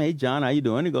knows him. Hey, John, how you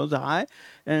doing? He goes, hi.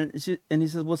 And he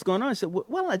says, what's going on? I said,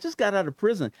 well, I just got out of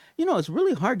prison. It's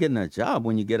really hard getting a job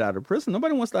when you get out of prison.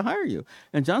 Nobody wants to hire you.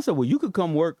 And John said, well, you could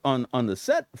come work on the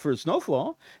set for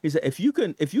Snowfall. He said, if you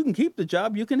can keep the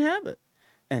job, you can have it.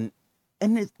 And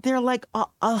there are like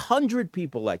 100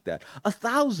 people like that,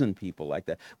 1,000 people like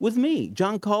that. With me,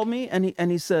 John called me and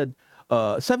he said,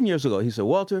 7 years ago, he said,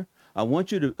 Walter, I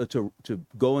want you to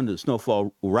go into the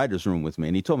Snowfall writer's room with me.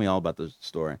 And he told me all about the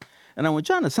story. And I went,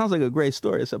 John, it sounds like a great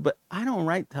story. I said, but I don't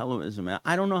write television, man.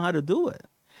 I don't know how to do it.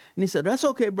 And he said, that's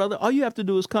okay, brother. All you have to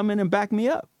do is come in and back me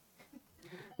up.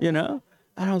 And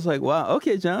I was like, wow,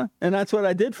 okay, John. And that's what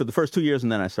I did for the first 2 years.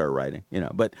 And then I started writing,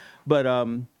 But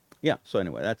yeah. So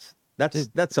anyway, that's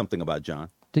something about John.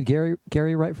 Did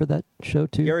Gary write for that show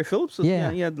too? Gary Phillips?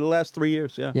 Yeah. Yeah, the last 3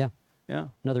 years. Yeah. Yeah. Yeah.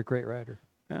 Another great writer.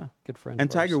 Yeah. Good friend. And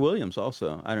of ours. Tiger Williams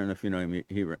also. I don't know if you know him.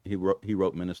 He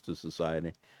wrote Minister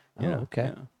Society. Oh,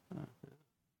 okay. Yeah.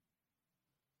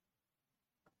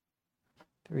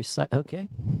 Okay.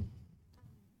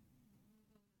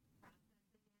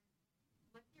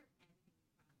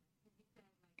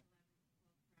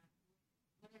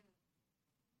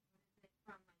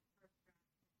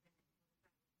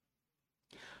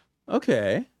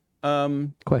 Okay.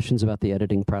 Questions about the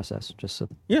editing process, just so.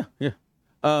 Yeah.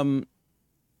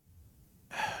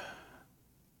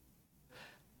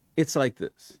 It's like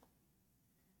this.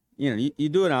 You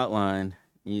do an outline,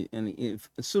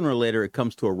 sooner or later it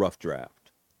comes to a rough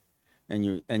draft, and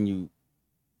you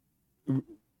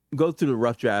go through the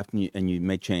rough draft and you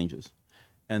make changes,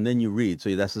 and then you read.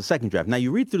 So that's the second draft. Now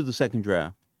you read through the second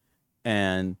draft,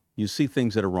 and you see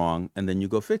things that are wrong, and then you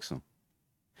go fix them.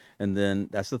 And then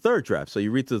that's the third draft. So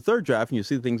you read through the third draft and you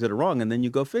see things that are wrong, and then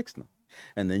you go fix them.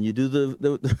 And then you do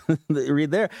the read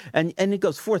there. And it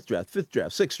goes fourth draft, fifth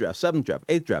draft, sixth draft, seventh draft,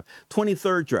 eighth draft,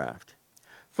 23rd draft.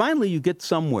 Finally, you get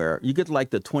somewhere. You get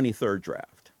like the 23rd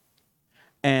draft.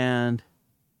 And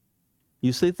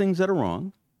you see things that are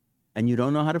wrong, and you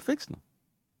don't know how to fix them.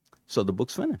 So the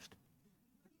book's finished.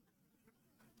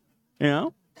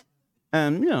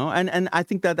 And, and I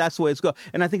think that's the way it's going.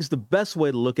 And I think it's the best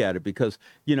way to look at it because,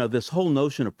 this whole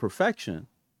notion of perfection,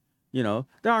 there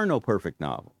are no perfect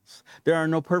novels. There are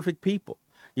no perfect people.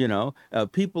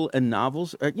 People in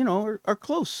novels, are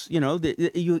close.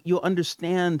 You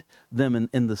understand them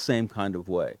in the same kind of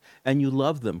way. And you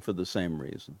love them for the same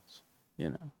reasons,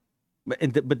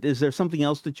 But is there something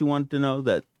else that you want to know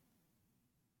that?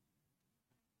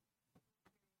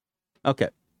 Okay.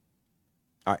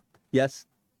 All right. Yes?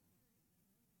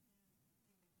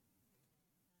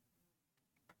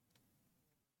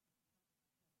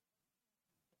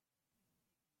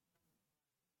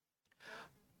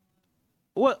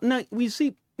 Well, now,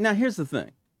 here's the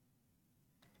thing.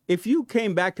 If you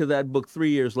came back to that book 3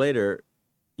 years later,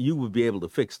 you would be able to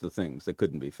fix the things that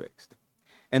couldn't be fixed.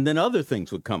 And then other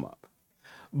things would come up.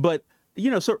 But,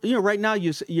 right now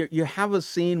you have a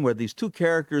scene where these two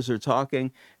characters are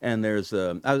talking, and there's,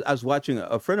 I was watching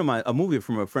a movie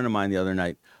from a friend of mine the other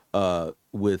night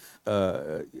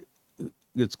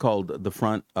it's called The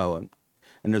Front.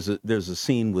 And there's a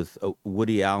scene with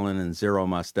Woody Allen and Zero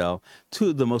Mostel, two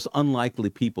of the most unlikely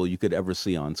people you could ever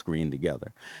see on screen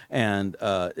together. And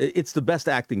it's the best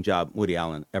acting job Woody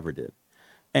Allen ever did.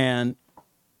 And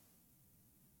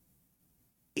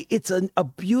it's a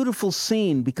beautiful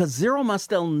scene because Zero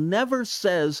Mostel never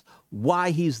says why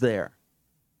he's there.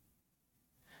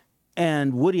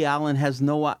 and Woody Allen has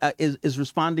is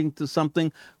responding to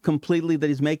something completely that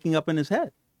he's making up in his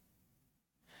head.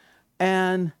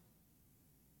 And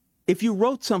if you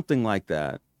wrote something like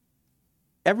that,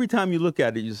 every time you look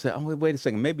at it, you say, oh, wait a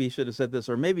second, maybe he should have said this,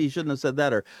 or maybe he shouldn't have said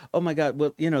that, or, oh my God,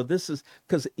 well, this is,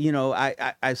 because,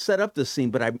 I set up this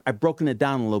scene, but I've broken it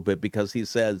down a little bit because he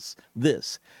says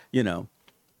this,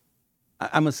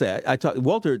 I must say,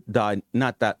 Walter died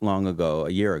not that long ago,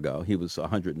 a year ago. He was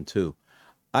 102.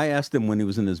 I asked him when he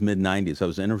was in his mid-90s, I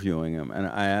was interviewing him, and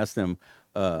I asked him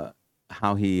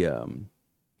how he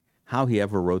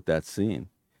ever wrote that scene.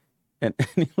 And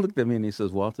he looked at me and he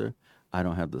says, Walter, I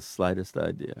don't have the slightest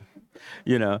idea,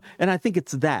 and I think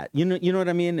it's that, you know what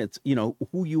I mean? It's,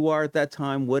 who you are at that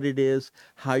time, what it is,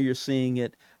 how you're seeing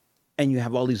it, and you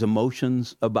have all these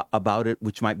emotions about it,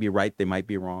 which might be right, they might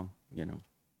be wrong,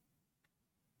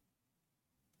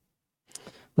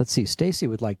 Let's see. Stacy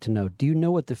would like to know, do you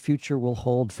know what the future will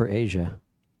hold for Asia?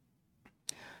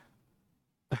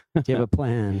 Do you have a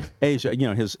plan? Asia,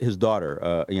 his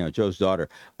daughter, Joe's daughter.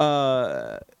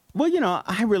 Well,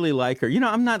 I really like her.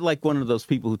 I'm not like one of those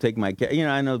people who take my,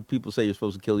 I know people say you're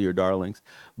supposed to kill your darlings,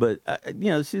 but,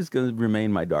 she's going to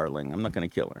remain my darling. I'm not going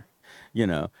to kill her.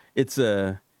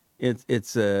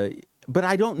 But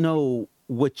I don't know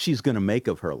what she's going to make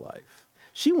of her life.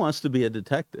 She wants to be a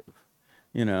detective,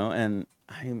 and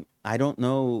I don't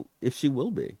know if she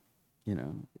will be,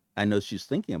 I know she's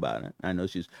thinking about it. I know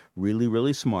she's really,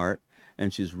 really smart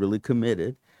and she's really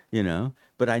committed,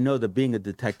 but I know that being a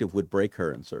detective would break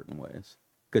her in certain ways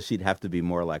because she'd have to be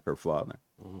more like her father.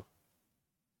 How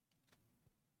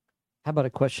about a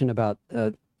question about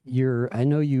I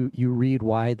know you read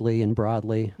widely and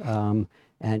broadly, and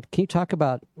can you talk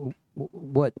about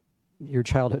what your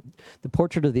childhood, the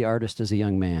portrait of the artist as a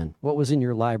young man, what was in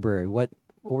your library? What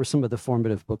were some of the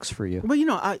formative books for you?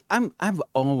 Well, I've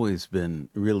always been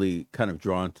really kind of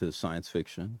drawn to science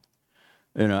fiction,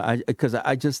 because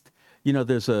I just,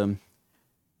 there's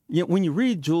when you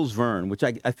read Jules Verne, which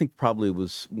I think probably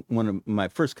was one of my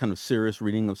first kind of serious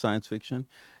reading of science fiction,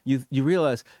 you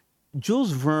realize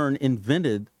Jules Verne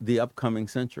invented the upcoming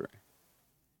century.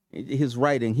 His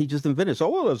writing, he just invented. So,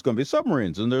 well, there's going to be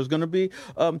submarines, and there's going to be,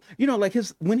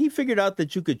 when he figured out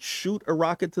that you could shoot a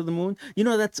rocket to the moon,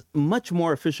 that's a much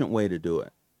more efficient way to do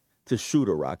it, to shoot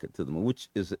a rocket to the moon, which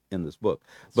is in this book.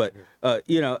 But,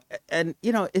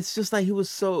 it's just like he was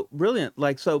so brilliant.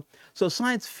 So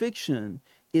science fiction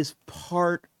is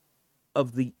part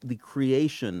of the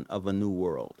creation of a new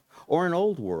world, or an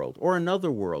old world, or another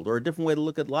world, or a different way to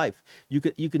look at life. You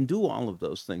can do all of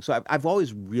those things. So I've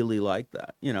always really liked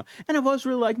that, and I've always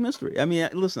really liked mystery. I mean,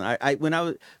 listen, when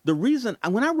I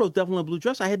wrote Devil in a Blue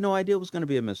Dress, I had no idea it was going to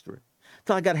be a mystery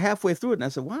until I got halfway through it, and I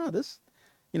said, wow, this,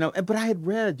 but I had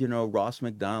read, Ross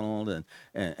MacDonald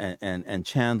and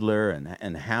Chandler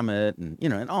and Hammett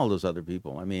and all those other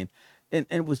people. I mean, and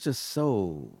it was just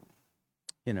so,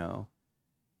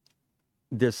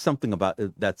 there's something about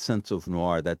that sense of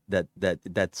noir,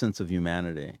 that sense of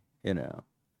humanity,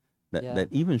 that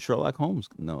even Sherlock Holmes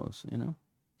knows,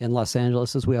 And Los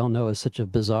Angeles, as we all know, is such a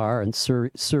bizarre and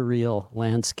surreal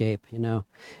landscape, And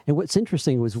what's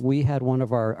interesting was we had one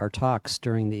of our talks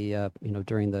during the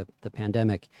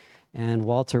pandemic, and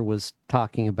Walter was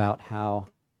talking about how,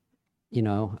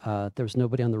 there was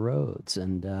nobody on the roads,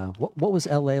 and what was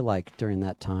L.A. like during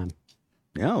that time?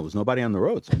 Yeah, there was nobody on the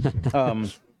roads.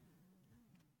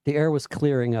 The air was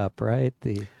clearing up, right?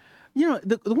 One of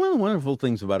the wonderful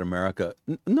things about America,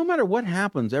 no matter what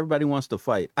happens, everybody wants to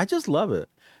fight. I just love it.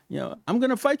 I'm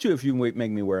going to fight you if you make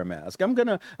me wear a mask. I'm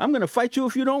going to fight you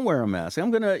if you don't wear a mask.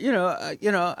 I'm going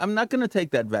to, I'm not going to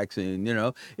take that vaccine.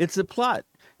 It's a plot.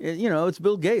 It's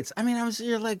Bill Gates. I mean,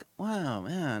 you're like, wow,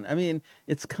 man. I mean,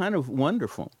 it's kind of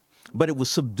wonderful. But it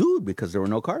was subdued because there were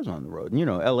no cars on the road. And,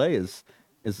 L.A. is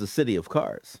the city of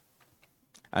cars.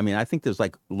 I mean, I think there's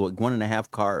like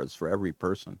 1.5 cars for every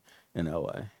person in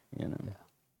LA,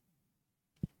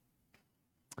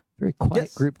 Very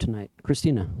quiet group tonight.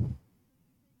 Christina.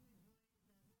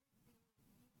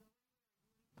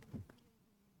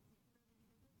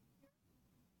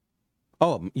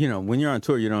 Oh, when you're on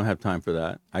tour, you don't have time for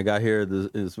that. I got here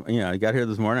this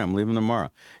morning. I'm leaving tomorrow.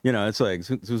 It's like,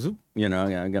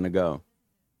 I'm going to go.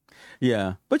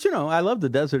 Yeah. But, I love the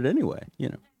desert anyway,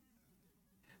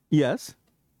 Yes.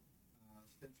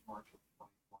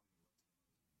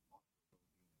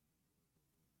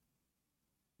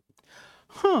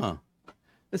 Huh.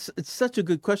 It's such a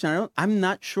good question. I'm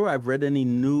not sure I've read any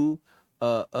new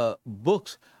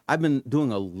books. I've been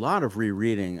doing a lot of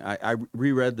rereading. I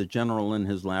reread The General in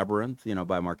His Labyrinth,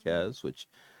 by Marquez, which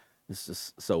It's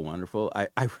just so wonderful. I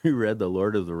reread The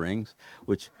Lord of the Rings,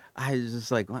 which I was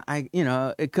just like,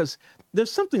 because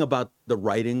there's something about the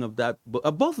writing of of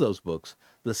both of those books.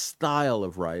 The style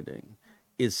of writing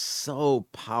is so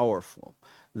powerful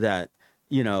that,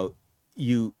 you know,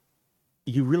 you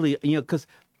really, because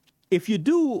if you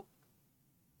do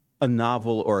a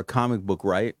novel or a comic book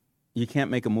right, you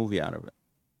can't make a movie out of it.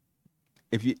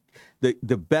 If you,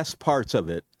 the best parts of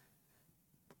it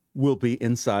will be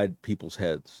inside people's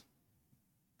heads.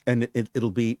 And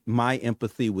it'll be my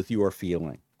empathy with your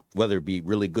feeling, whether it be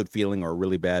really good feeling or a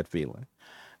really bad feeling.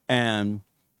 And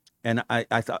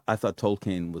I thought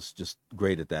Tolkien was just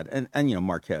great at that. And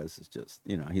Marquez is just,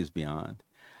 he's beyond.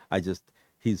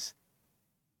 He's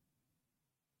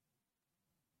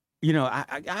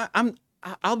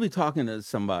I'll be talking to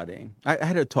somebody. I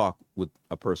had a talk with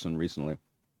a person recently.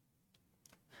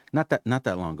 Not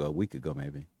that long ago, a week ago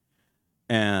maybe.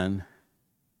 And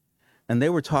they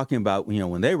were talking about,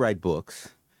 when they write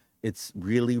books, it's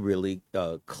really, really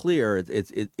clear.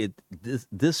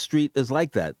 This street is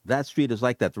like that. That street is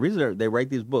like that. The reason they write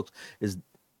these books is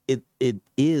it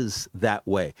is that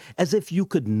way. As if you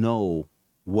could know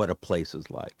what a place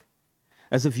is like.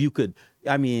 As if you could,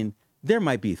 there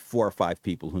might be 4 or 5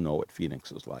 people who know what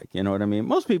Phoenix is like. You know what I mean?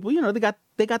 Most people,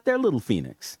 they got their little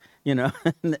Phoenix,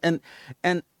 and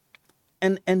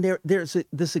there's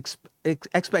this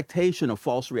expectation of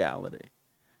false reality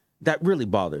that really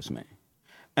bothers me.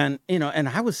 And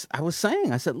I was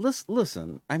saying, I said,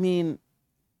 listen,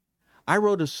 I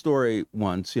wrote a story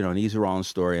once, an Easy Rollins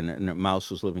story, and a mouse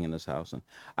was living in this house, and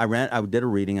I did a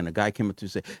reading, and a guy came up to me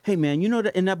and said, hey man,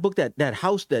 that in that book, that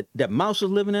house that mouse was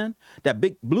living in, that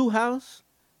big blue house?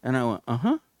 And I went,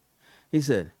 uh-huh. He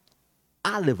said,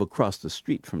 I live across the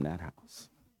street from that house.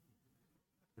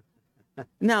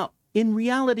 Now, in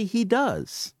reality, he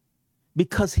does,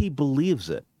 because he believes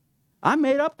it. I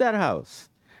made up that house,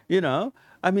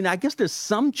 I guess there's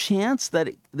some chance that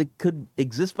it could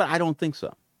exist, but I don't think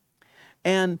so.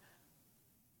 And,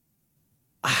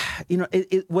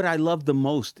 what I love the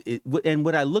most, and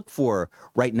what I look for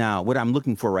right now, what I'm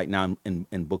looking for right now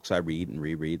in books I read and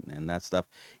reread and that stuff,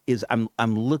 is I'm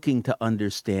looking to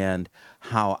understand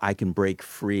how I can break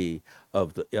free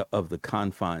of the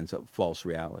confines of false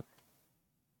reality.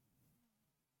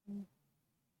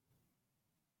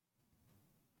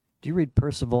 Do you read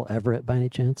Percival Everett by any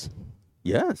chance?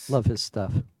 Yes. Love his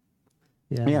stuff.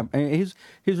 Yeah, he's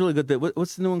really good.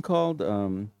 What's the new one called?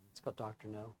 It's called Dr.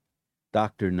 No.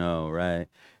 Dr. No, right?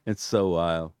 It's so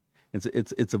wild.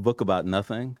 It's a book about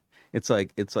nothing. It's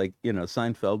like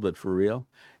Seinfeld, but for real.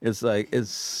 It's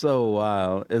so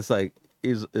wild. It's like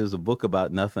is a book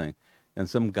about nothing, and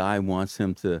some guy wants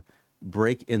him to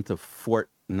break into Fort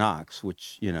Knox,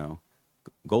 which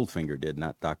Goldfinger did,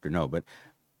 not Dr. No,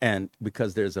 and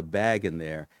because there's a bag in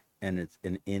there, and it's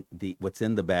what's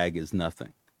in the bag is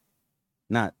nothing.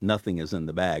 Not nothing is in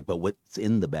the bag, but what's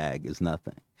in the bag is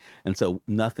nothing. And so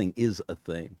nothing is a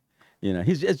thing.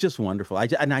 It's just wonderful.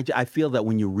 I feel that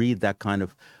when you read that kind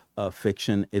of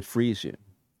fiction, it frees you.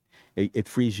 It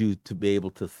frees you to be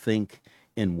able to think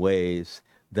in ways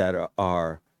that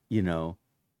are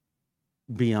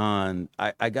beyond,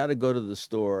 I got to go to the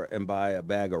store and buy a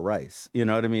bag of rice. You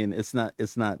know what I mean? It's not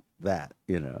that,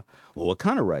 Well, what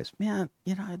kind of rice? Man,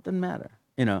 it doesn't matter,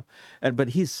 but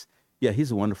he's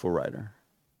a wonderful writer,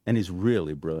 and he's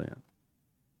really brilliant.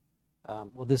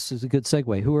 Well, this is a good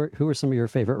segue. Who are some of your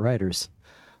favorite writers?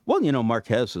 Well,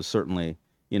 Marquez is certainly,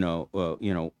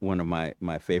 one of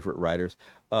my favorite writers.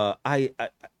 I'm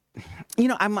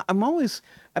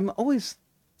always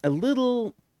a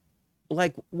little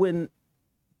like when,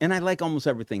 and I like almost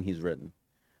everything he's written.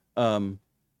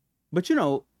 But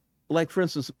like for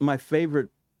instance, my favorite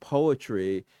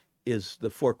poetry is the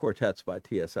Four Quartets by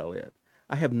T.S. Eliot.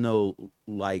 I have no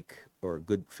or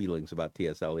good feelings about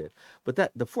T.S. Eliot, but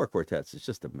the Four Quartets is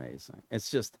just amazing.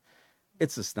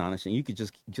 It's astonishing. You could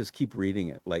just keep reading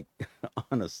it like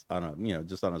on a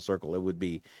just on a circle. It would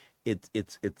be, it's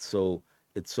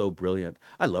so brilliant.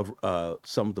 I love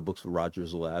some of the books of Roger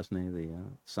Zelazny, the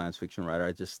science fiction writer.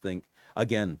 I just think,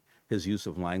 again, his use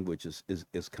of language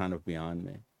is kind of beyond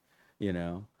me,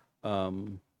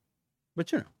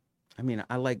 But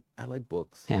I like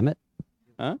books. Hammett.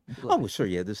 Huh? Oh, well, sure,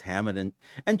 yeah. There's Hammett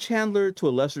and Chandler to a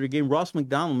lesser degree. Ross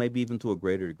McDonald maybe even to a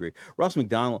greater degree. Ross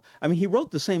McDonald, he wrote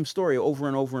the same story over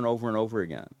and over and over and over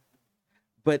again.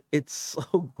 But it's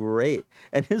so great.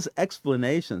 And his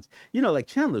explanations, like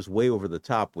Chandler's way over the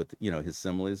top with, his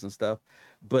similes and stuff.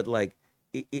 But like,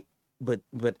 but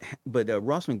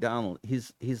Ross McDonald,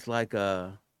 he's like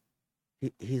a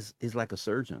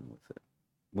surgeon with it.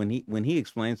 When he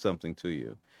explains something to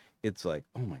you, it's like,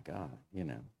 oh my God,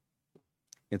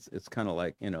 It's kind of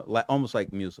like, like almost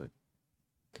like music.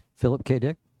 Philip K.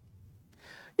 Dick?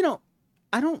 You know,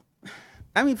 I don't.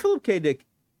 I mean, Philip K. Dick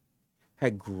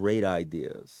had great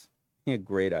ideas. He had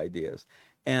great ideas,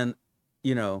 and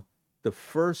the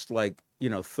first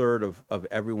third of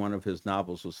every one of his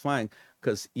novels was fine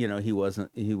because he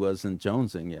wasn't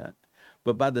jonesing yet.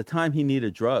 But by the time he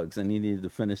needed drugs and he needed to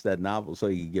finish that novel so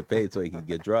he could get paid, so he could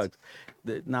get drugs,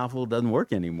 the novel doesn't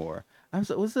work anymore.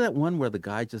 Was that one where the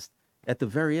guy just at the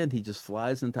very end he just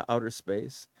flies into outer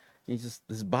space? He just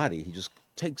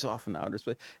takes off in outer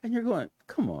space, and you're going,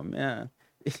 come on, man.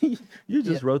 You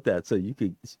just wrote that so you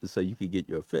could get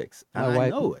your fix. And I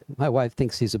know it. My wife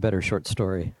thinks he's a better short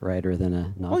story writer than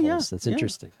a novelist. Oh, yeah, That's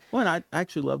interesting. Well, and I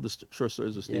actually love the short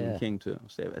stories of Stephen King too.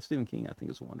 Stephen King, I think,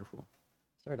 is wonderful.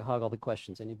 Sorry to hog all the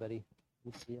questions. Anybody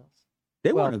else?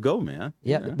 They want to go, man.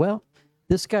 Yeah. Well,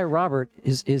 this guy Robert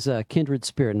is a kindred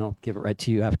spirit, and I'll give it right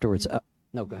to you afterwards.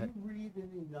 No, go ahead. Do you read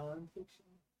any nonfiction?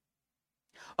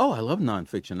 Oh, I love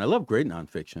nonfiction. I love great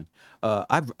nonfiction.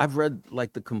 I've read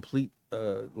like the complete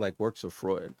like works of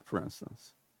Freud, for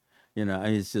instance.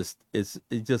 It's just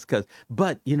because,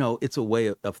 but it's a way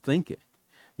of thinking.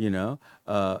 Kind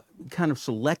of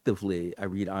selectively, I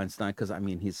read Einstein because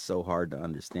he's so hard to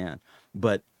understand.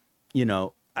 But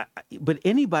but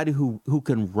anybody who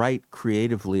can write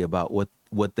creatively about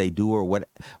what they do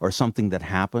or something that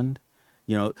happened,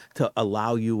 to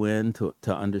allow you in to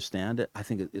understand it, I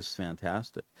think it is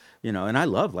fantastic. And I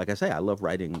love, like I say, I love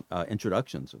writing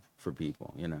introductions for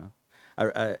people.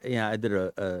 I did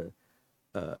an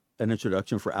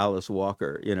introduction for Alice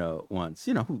Walker, once.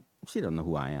 Who she doesn't know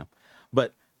who I am,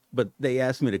 but they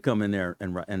asked me to come in there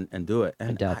and do it.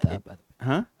 And I doubt that.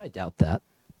 Huh? I doubt that.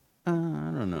 I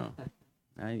don't know.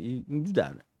 You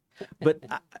doubt it, but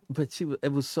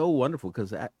it was so wonderful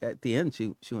because at the end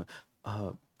she went,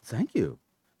 thank you.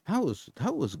 That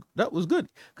was good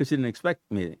because she didn't expect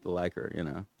me to like her.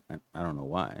 I don't know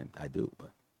why. I do,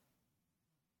 but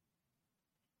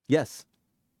yes.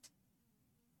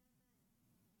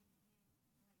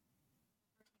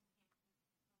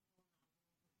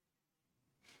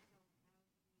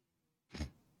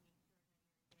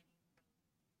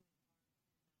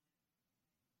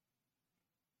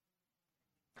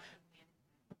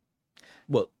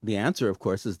 Well, the answer, of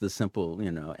course, is the simple,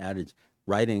 adage: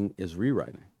 writing is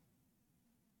rewriting.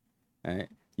 Right?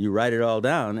 You write it all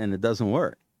down, and it doesn't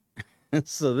work.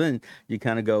 So then you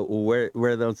kind of go, well,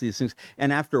 where are these things?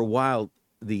 And after a while,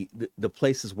 the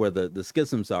places where the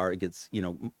schisms are, it gets,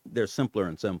 they're simpler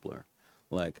and simpler.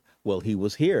 Like, well, he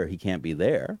was here, he can't be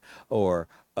there, or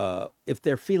if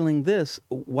they're feeling this,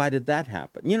 why did that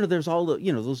happen? There's all the,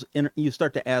 those you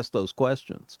start to ask those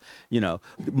questions,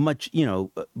 much,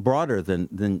 broader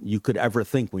than you could ever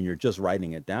think when you're just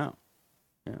writing it down.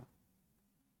 Yeah.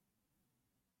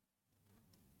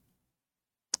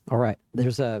 All right.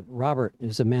 There's Robert,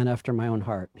 who's a man after my own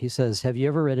heart. He says, have you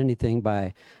ever read anything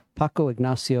by Paco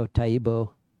Ignacio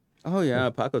Taibo? Oh yeah,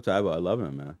 Paco Taibo. I love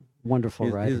him, man. Wonderful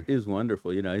writer. He's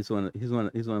wonderful. He's one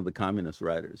of the communist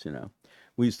writers.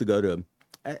 We used to go to.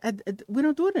 We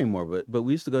don't do it anymore, but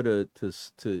we used to go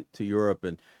to Europe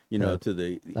and to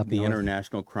the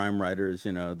international crime writers.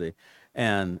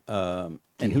 And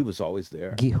he was always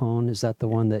there. Gijón, is that the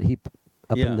one that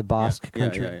in the Basque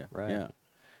country? Yeah, right. Yeah.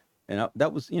 And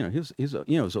that was he's a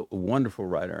wonderful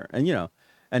writer, and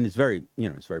he's very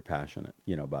he's very passionate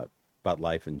about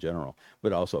life in general,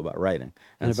 but also about writing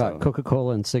and about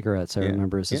Coca-Cola and cigarettes. I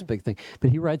remember is this big thing. But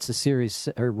he wrote a series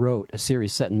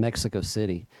set in Mexico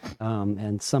City,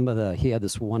 and he had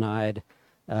this one-eyed.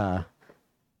 I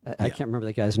can't remember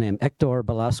the guy's name. Hector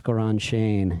Belascoran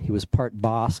Shane. He was part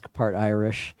Basque, part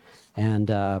Irish, and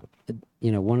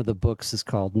one of the books is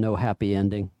called No Happy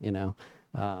Ending.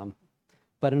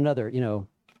 But another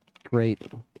great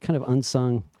kind of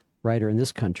unsung writer in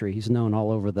this country. He's known all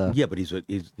over the. Yeah, but he's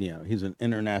an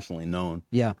internationally known.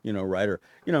 Yeah. Writer.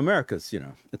 America's.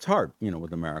 It's hard.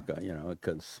 With America.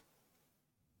 Because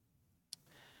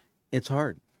it's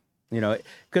hard.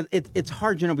 Because it's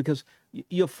hard. Because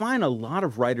you'll find a lot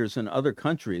of writers in other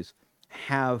countries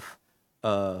have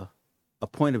a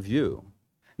point of view.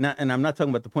 Now, and I'm not talking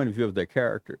about the point of view of their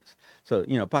characters. So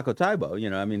Paco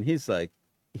Taibo. He's like,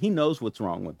 he knows what's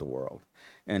wrong with the world,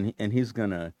 and he's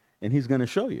gonna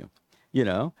show you.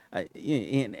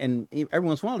 And every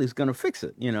once in a while he's going to fix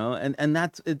it, and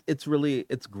that's it.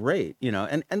 It's great,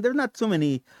 and there are not so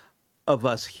many of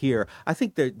us here. I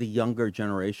think the younger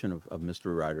generation of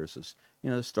mystery writers is,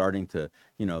 starting to,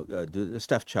 do.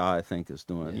 Steph Cha, I think, is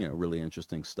doing, really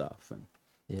interesting stuff. And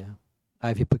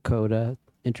Ivy Pacoda,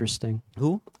 interesting.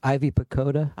 Who? Ivy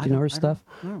Pacoda. Do you know her stuff?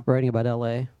 No. Writing about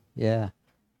L.A. Yeah.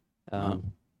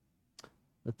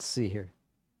 Let's see here.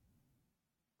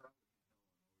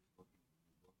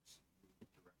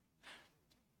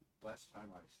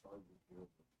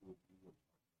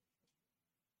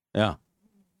 Yeah.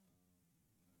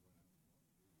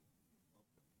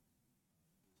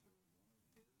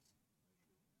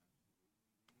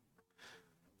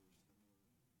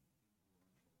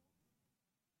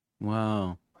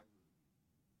 Wow.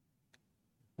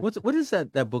 What is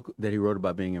that book that he wrote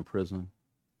about being in prison?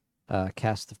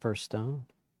 Cast the First Stone.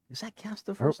 Is that Cast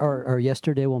the Or, First? or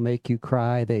Yesterday Will Make You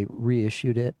Cry. They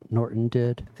reissued it. Norton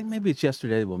did. I think maybe it's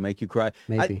Yesterday Will Make You Cry.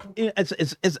 Maybe.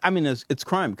 It's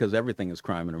crime because everything is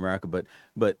crime in America,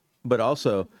 but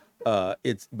also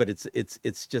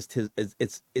it's just his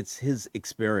his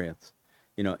experience,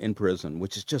 in prison,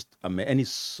 which is just amazing. And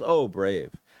he's so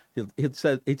brave. He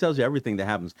tells you everything that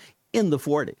happens in the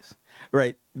 40s,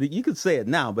 right? You could say it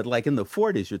now, but like in the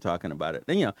 40s, you're talking about it.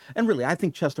 And really, I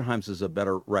think Chester Himes is a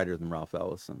better writer than Ralph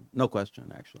Ellison. No question,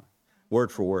 actually.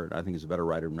 Word for word, I think he's a better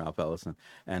writer than Ralph Ellison.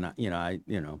 And I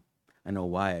know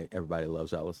why everybody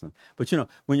loves Ellison. But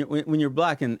when you're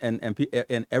black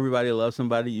and everybody loves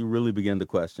somebody, you really begin to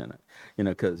question it.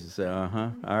 Because you say,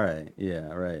 all right,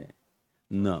 yeah, right.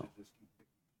 No.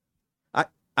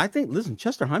 I think, listen,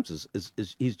 Chester Himes is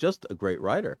he's just a great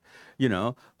writer,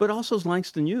 but also is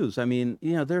Langston Hughes. I mean,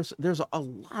 there's a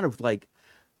lot of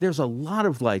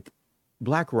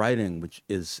black writing which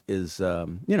is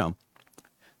kind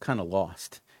of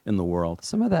lost in the world.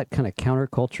 Some of that kind of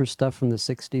counterculture stuff from the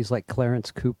 60s, like Clarence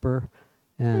Cooper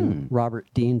and Robert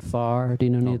Dean Farr. Do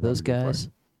you know any of those Robert Dean guys?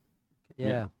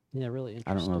 Farr. Yeah, really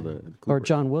interesting. I don't know the Or Cooper.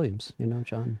 John Williams,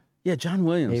 John. Yeah, John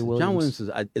Williams. A. Williams. John Williams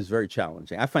is very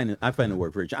challenging. I find the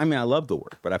work very. I mean, I love the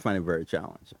work, but I find it very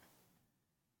challenging.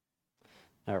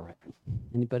 All right.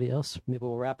 Anybody else? Maybe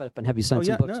we'll wrap it up and have you sign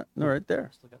some books. No, right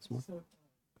there. Still got some more. So,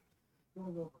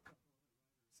 going over a couple of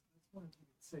writers, I just wanted you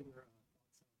to say your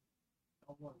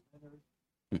thoughts on Elmore Leonard.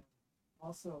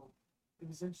 Also, it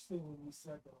was interesting when you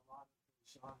said that a lot of the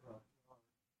genre are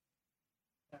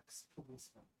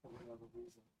ex-policemen for whatever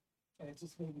reason. And it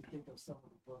just made me think of some of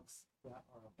the books that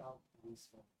are about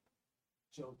policemen.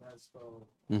 Joe Nesbo,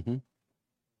 Mm-hmm.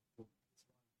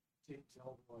 James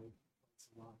Ellroy writes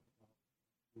a lot about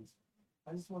policemen.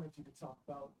 I just wanted you to talk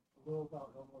about a little about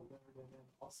Elmore Leonard, and then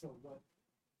also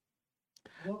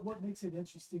what makes it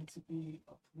interesting to be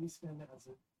a policeman as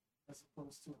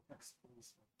opposed to an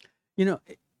ex-policeman.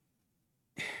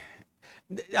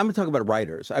 I'm going to talk about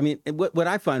writers. I mean, what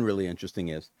I find really interesting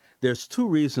is there's two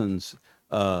reasons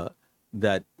that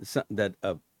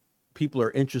people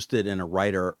are interested in a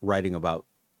writer writing about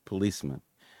policemen.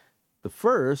 The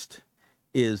first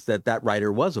is that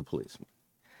writer was a policeman.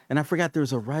 And I forgot there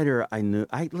was a writer I knew.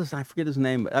 I forget his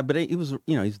name, but he was,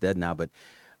 he's dead now. But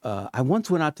I once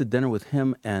went out to dinner with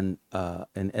him and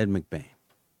Ed McBain.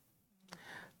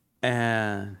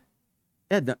 And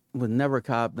Ed was never a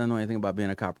cop, didn't know anything about being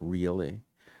a cop really,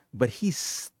 but he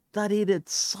studied it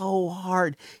so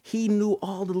hard. He knew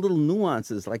all the little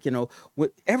nuances, like,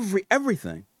 with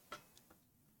everything.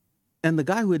 And the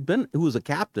guy who was a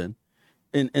captain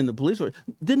in the police force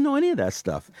didn't know any of that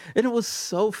stuff. And it was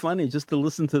so funny just to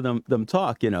listen to them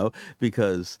talk,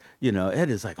 because, Ed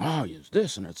is like, oh, it's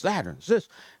this and it's that and it's this.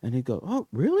 And he'd go, oh,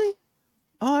 really?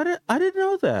 Oh, I didn't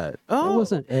know that. Oh, It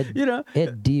wasn't Ed.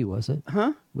 Ed D, was it?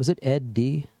 Huh? Was it Ed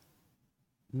D?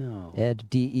 No. Ed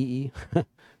D-E-E?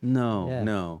 No, Yeah.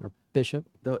 no. Or Bishop?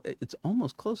 Though it's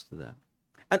almost close to that.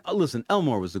 And listen,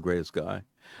 Elmore was the greatest guy.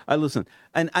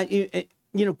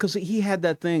 Because he had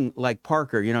that thing like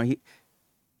Parker.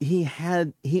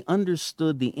 He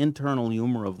understood the internal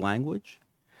humor of language,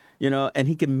 and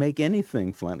he can make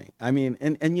anything funny. I mean,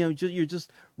 and you're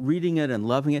just reading it and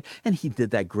loving it. And he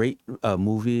did that great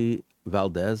movie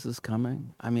Valdez is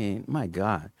Coming. I mean, my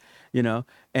God,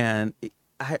 And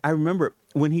I remember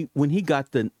when he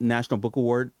got the National Book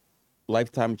Award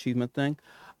Lifetime Achievement thing,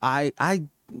 I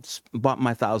bought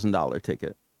my $1,000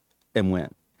 ticket and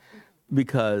went.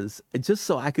 Because just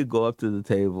so I could go up to the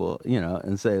table,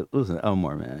 and say, listen,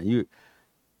 Elmore, man,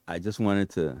 I just wanted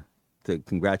to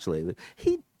congratulate you.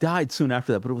 He died soon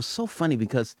after that, but it was so funny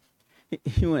because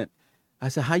he went, I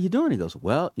said, how you doing? He goes,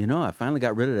 well, I finally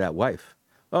got rid of that wife.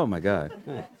 Oh my God.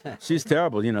 She's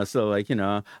terrible, so like,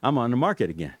 I'm on the market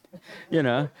again,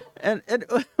 and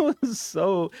it was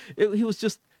so, he was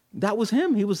just, that was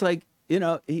him. He was like,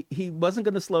 he wasn't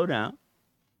going to slow down,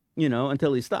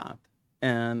 until he stopped.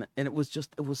 And it was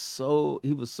so,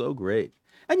 he was so great.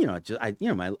 And, I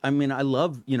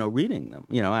love, reading them,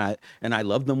 and I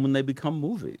love them when they become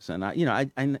movies. And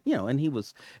and he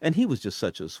was just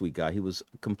such a sweet guy. He was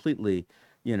completely,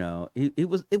 You know, it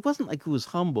wasn't like he was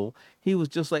humble. He was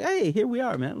just like, hey, here we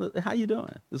are, man. How you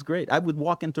doing? It's great. I would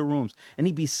walk into rooms and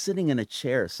he'd be sitting in a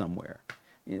chair somewhere,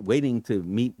 waiting to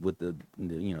meet with the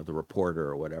the reporter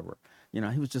or whatever. You know,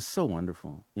 he was just so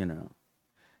wonderful. You know,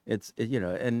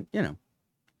 and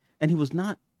he was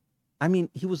not. I mean,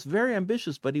 he was very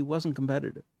ambitious, but he wasn't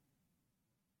competitive.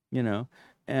 You know,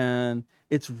 and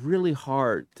it's really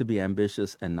hard to be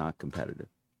ambitious and not competitive.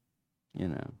 You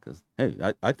know, because hey,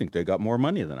 I think they got more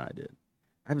money than I did.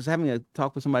 I was having a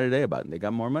talk with somebody today about it. And they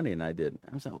got more money than I did.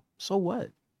 I was like, so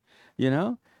what? You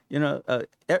know,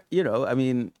 I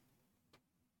mean,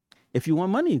 if you want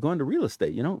money, you go into real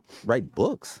estate. You don't write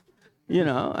books. You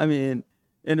know, I mean,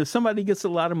 and if somebody gets a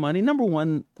lot of money, number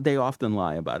one, they often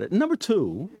lie about it. Number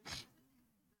two,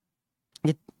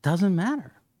 it doesn't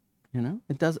matter. You know,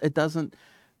 it doesn't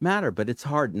matter. But it's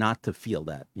hard not to feel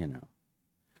that. You know.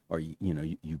 Or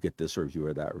you get this review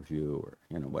or that review or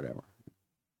whatever.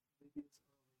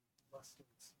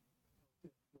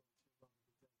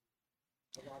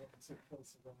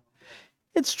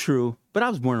 It's true, but I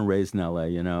was born and raised in L.A.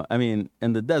 You know, I mean,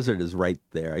 and the desert is right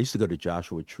there. I used to go to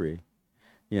Joshua Tree,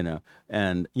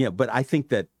 and but I think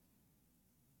that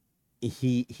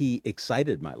he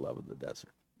excited my love of the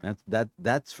desert.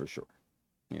 That's for sure.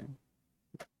 Yeah.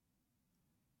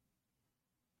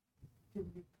 Can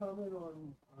you comment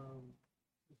on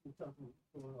talking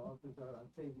authors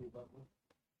Octavia Butler?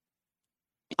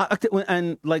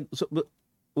 And like, so,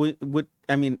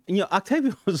 I mean,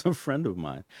 Octavia was a friend of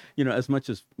mine. As much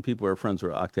as people are friends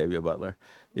with Octavia Butler,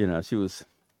 she was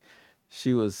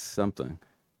something.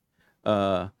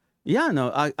 Octavia.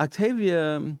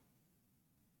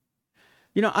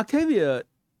 Octavia.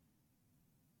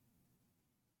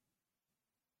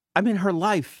 I mean, her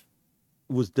life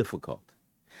was difficult.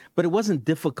 But it wasn't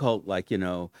difficult like,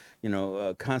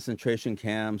 concentration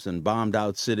camps and bombed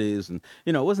out cities. And,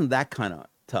 it wasn't that kind of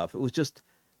tough. It was just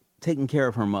taking care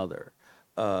of her mother,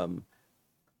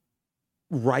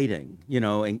 writing,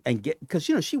 and get, because,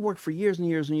 she worked for years and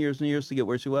years and years and years to get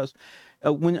where she was.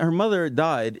 When her mother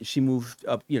died, she moved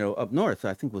up, up north.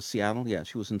 I think it was Seattle. Yeah,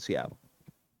 she was in Seattle.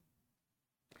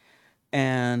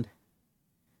 And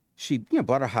she,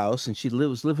 bought a house and she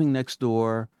was living next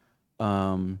door,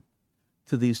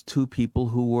 to these two people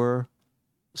who were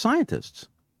scientists,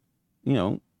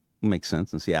 makes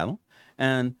sense in Seattle.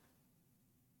 And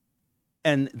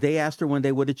they asked her one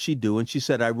day, what did she do? And she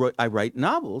said, I write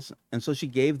novels. And so she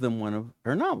gave them one of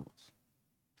her novels.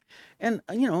 And,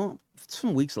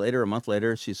 some weeks later, a month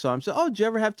later, she saw him, said, oh, did you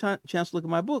ever have chance to look at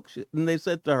my book? And they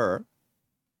said to her,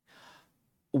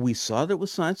 we saw that it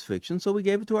was science fiction, so we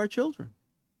gave it to our children.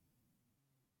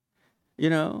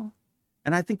 And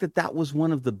I think that was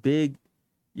one of the big,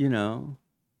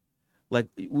 like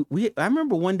I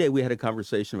remember one day we had a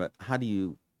conversation about how do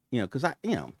you, because I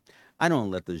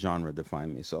don't let the genre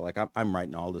define me. So like I'm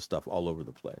writing all this stuff all over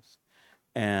the place.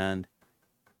 And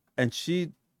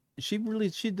she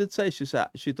did say, she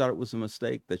thought it was a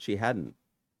mistake that she hadn't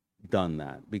done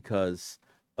that because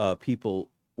people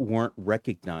weren't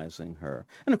recognizing her.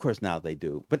 And of course now they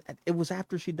do, but it was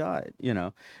after she died, it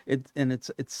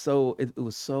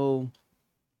was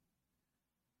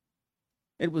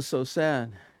so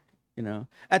sad,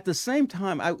 At the same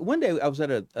time, one day I was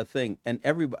at a thing, and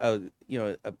everybody,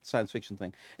 a science fiction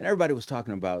thing, and everybody was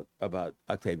talking about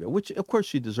Octavia, which of course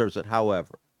she deserves it.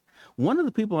 However, one of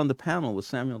the people on the panel was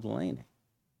Samuel Delany.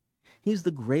 He's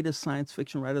the greatest science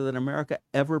fiction writer that America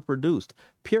ever produced,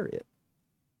 period.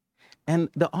 And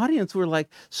the audience were like,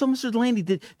 so Mr. Delany,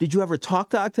 did you ever talk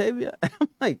to Octavia? And I'm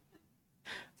like,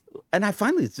 and I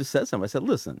finally just said something. I said,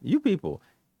 listen, you people,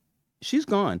 she's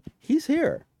gone. He's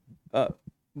here.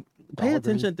 Pay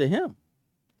attention to him.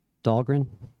 Dahlgren,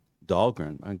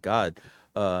 my God.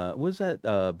 Was that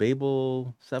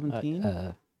Babel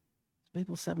 17?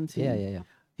 Babel 17. Yeah.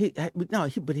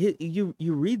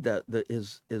 You read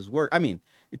his work. I mean,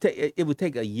 it would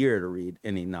take a year to read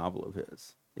any novel of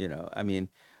his. I mean,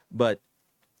 but.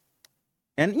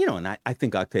 And, I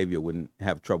think Octavia wouldn't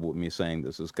have trouble with me saying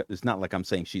this. It's not like I'm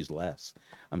saying she's less.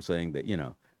 I'm saying that,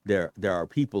 there are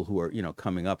people who are,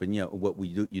 coming up, and, what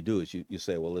you do is you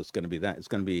say, well, it's going to be that. It's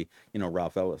going to be,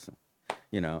 Ralph Ellison,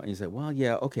 and you say, well,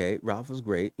 yeah, okay, Ralph was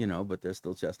great, but there's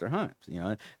still Chester Himes,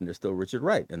 and there's still Richard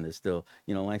Wright, and there's still,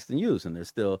 Langston Hughes, and there's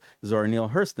still Zora Neale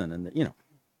Hurston, and, Yeah.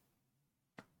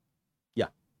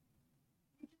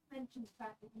 You just mentioned the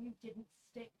fact that you didn't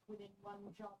stick within one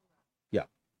genre. Yeah.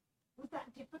 Was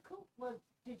that difficult?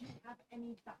 Did you have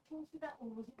any battles with that, or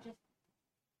was it just?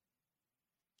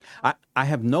 I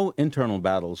have no internal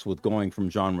battles with going from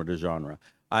genre to genre.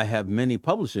 I have many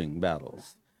publishing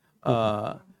battles.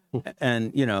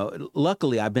 And,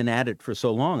 luckily I've been at it for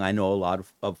so long. I know a lot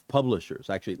of publishers,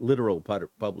 actually literal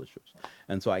publishers.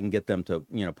 And so I can get them to,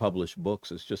 publish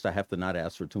books. It's just I have to not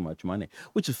ask for too much money,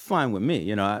 which is fine with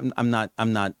me. I'm not,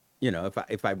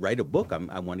 if I write a book,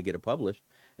 I want to get it published.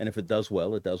 And if it does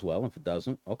well, it does well. If it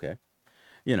doesn't, okay.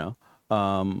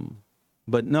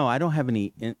 But no, I don't have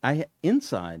any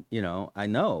inside, I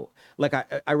know. Like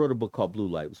I wrote a book called Blue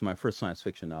Light. It was my first science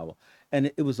fiction novel.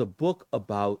 And it was a book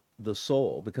about the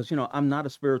soul because, I'm not a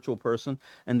spiritual person.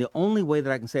 And the only way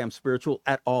that I can say I'm spiritual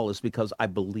at all is because I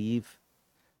believe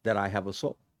that I have a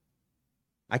soul.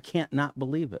 I can't not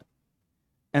believe it.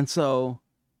 And so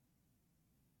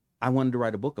I wanted to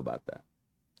write a book about that.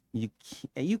 You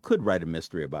could write a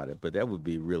mystery about it, but that would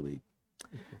be really,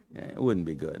 it wouldn't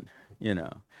be good,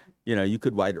 You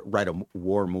could write a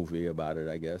war movie about it,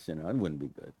 I guess, it wouldn't be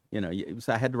good.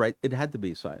 So I had to write, it had to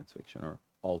be science fiction or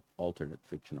alternate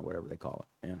fiction or whatever they call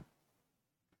it. Yeah.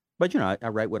 But, I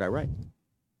write what I write.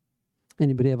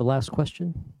 Anybody have a last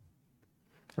question?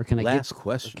 Or can I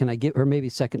question? Can I get, or maybe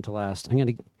second to last? I'm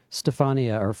going to,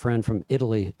 Stefania, our friend from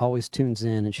Italy, always tunes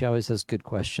in and she always has good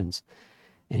questions.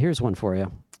 And here's one for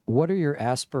you. What are your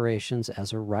aspirations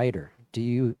as a writer?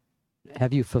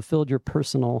 Have you fulfilled your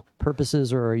personal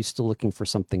purposes or are you still looking for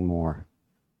something more?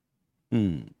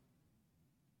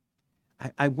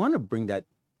 I want to bring that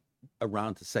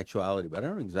around to sexuality, but I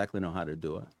don't exactly know how to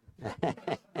do it.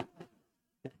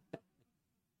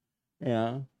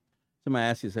 Yeah. Somebody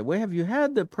asks you, say, well, have you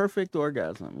had the perfect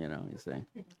orgasm? You say,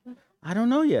 I don't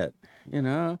know yet,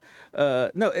 No,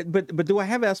 but do I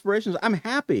have aspirations? I'm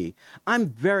happy. I'm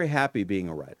very happy being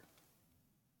a writer.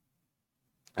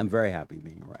 I'm very happy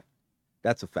being a writer.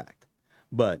 That's a fact.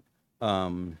 But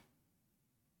could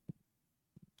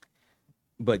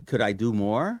I do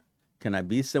more? Can I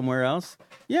be somewhere else?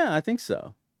 Yeah, I think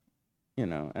so.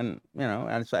 And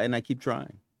I keep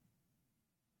trying.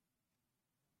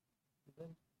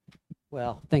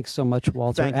 Well, thanks so much,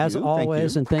 Walter, as Thank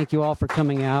always, you. and thank you all for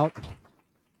coming out.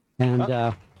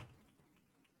 And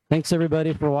thanks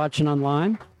everybody for watching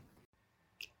online.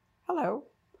 Hello.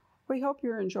 We hope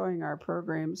you're enjoying our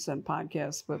programs and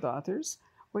podcasts with authors.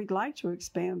 We'd like to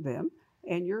expand them,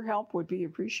 and your help would be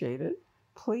appreciated.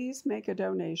 Please make a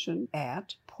donation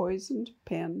at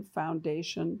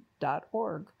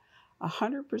poisonedpenfoundation.org.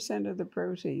 100% of the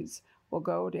proceeds will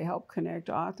go to help connect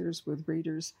authors with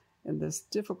readers in this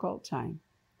difficult time.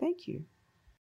 Thank you.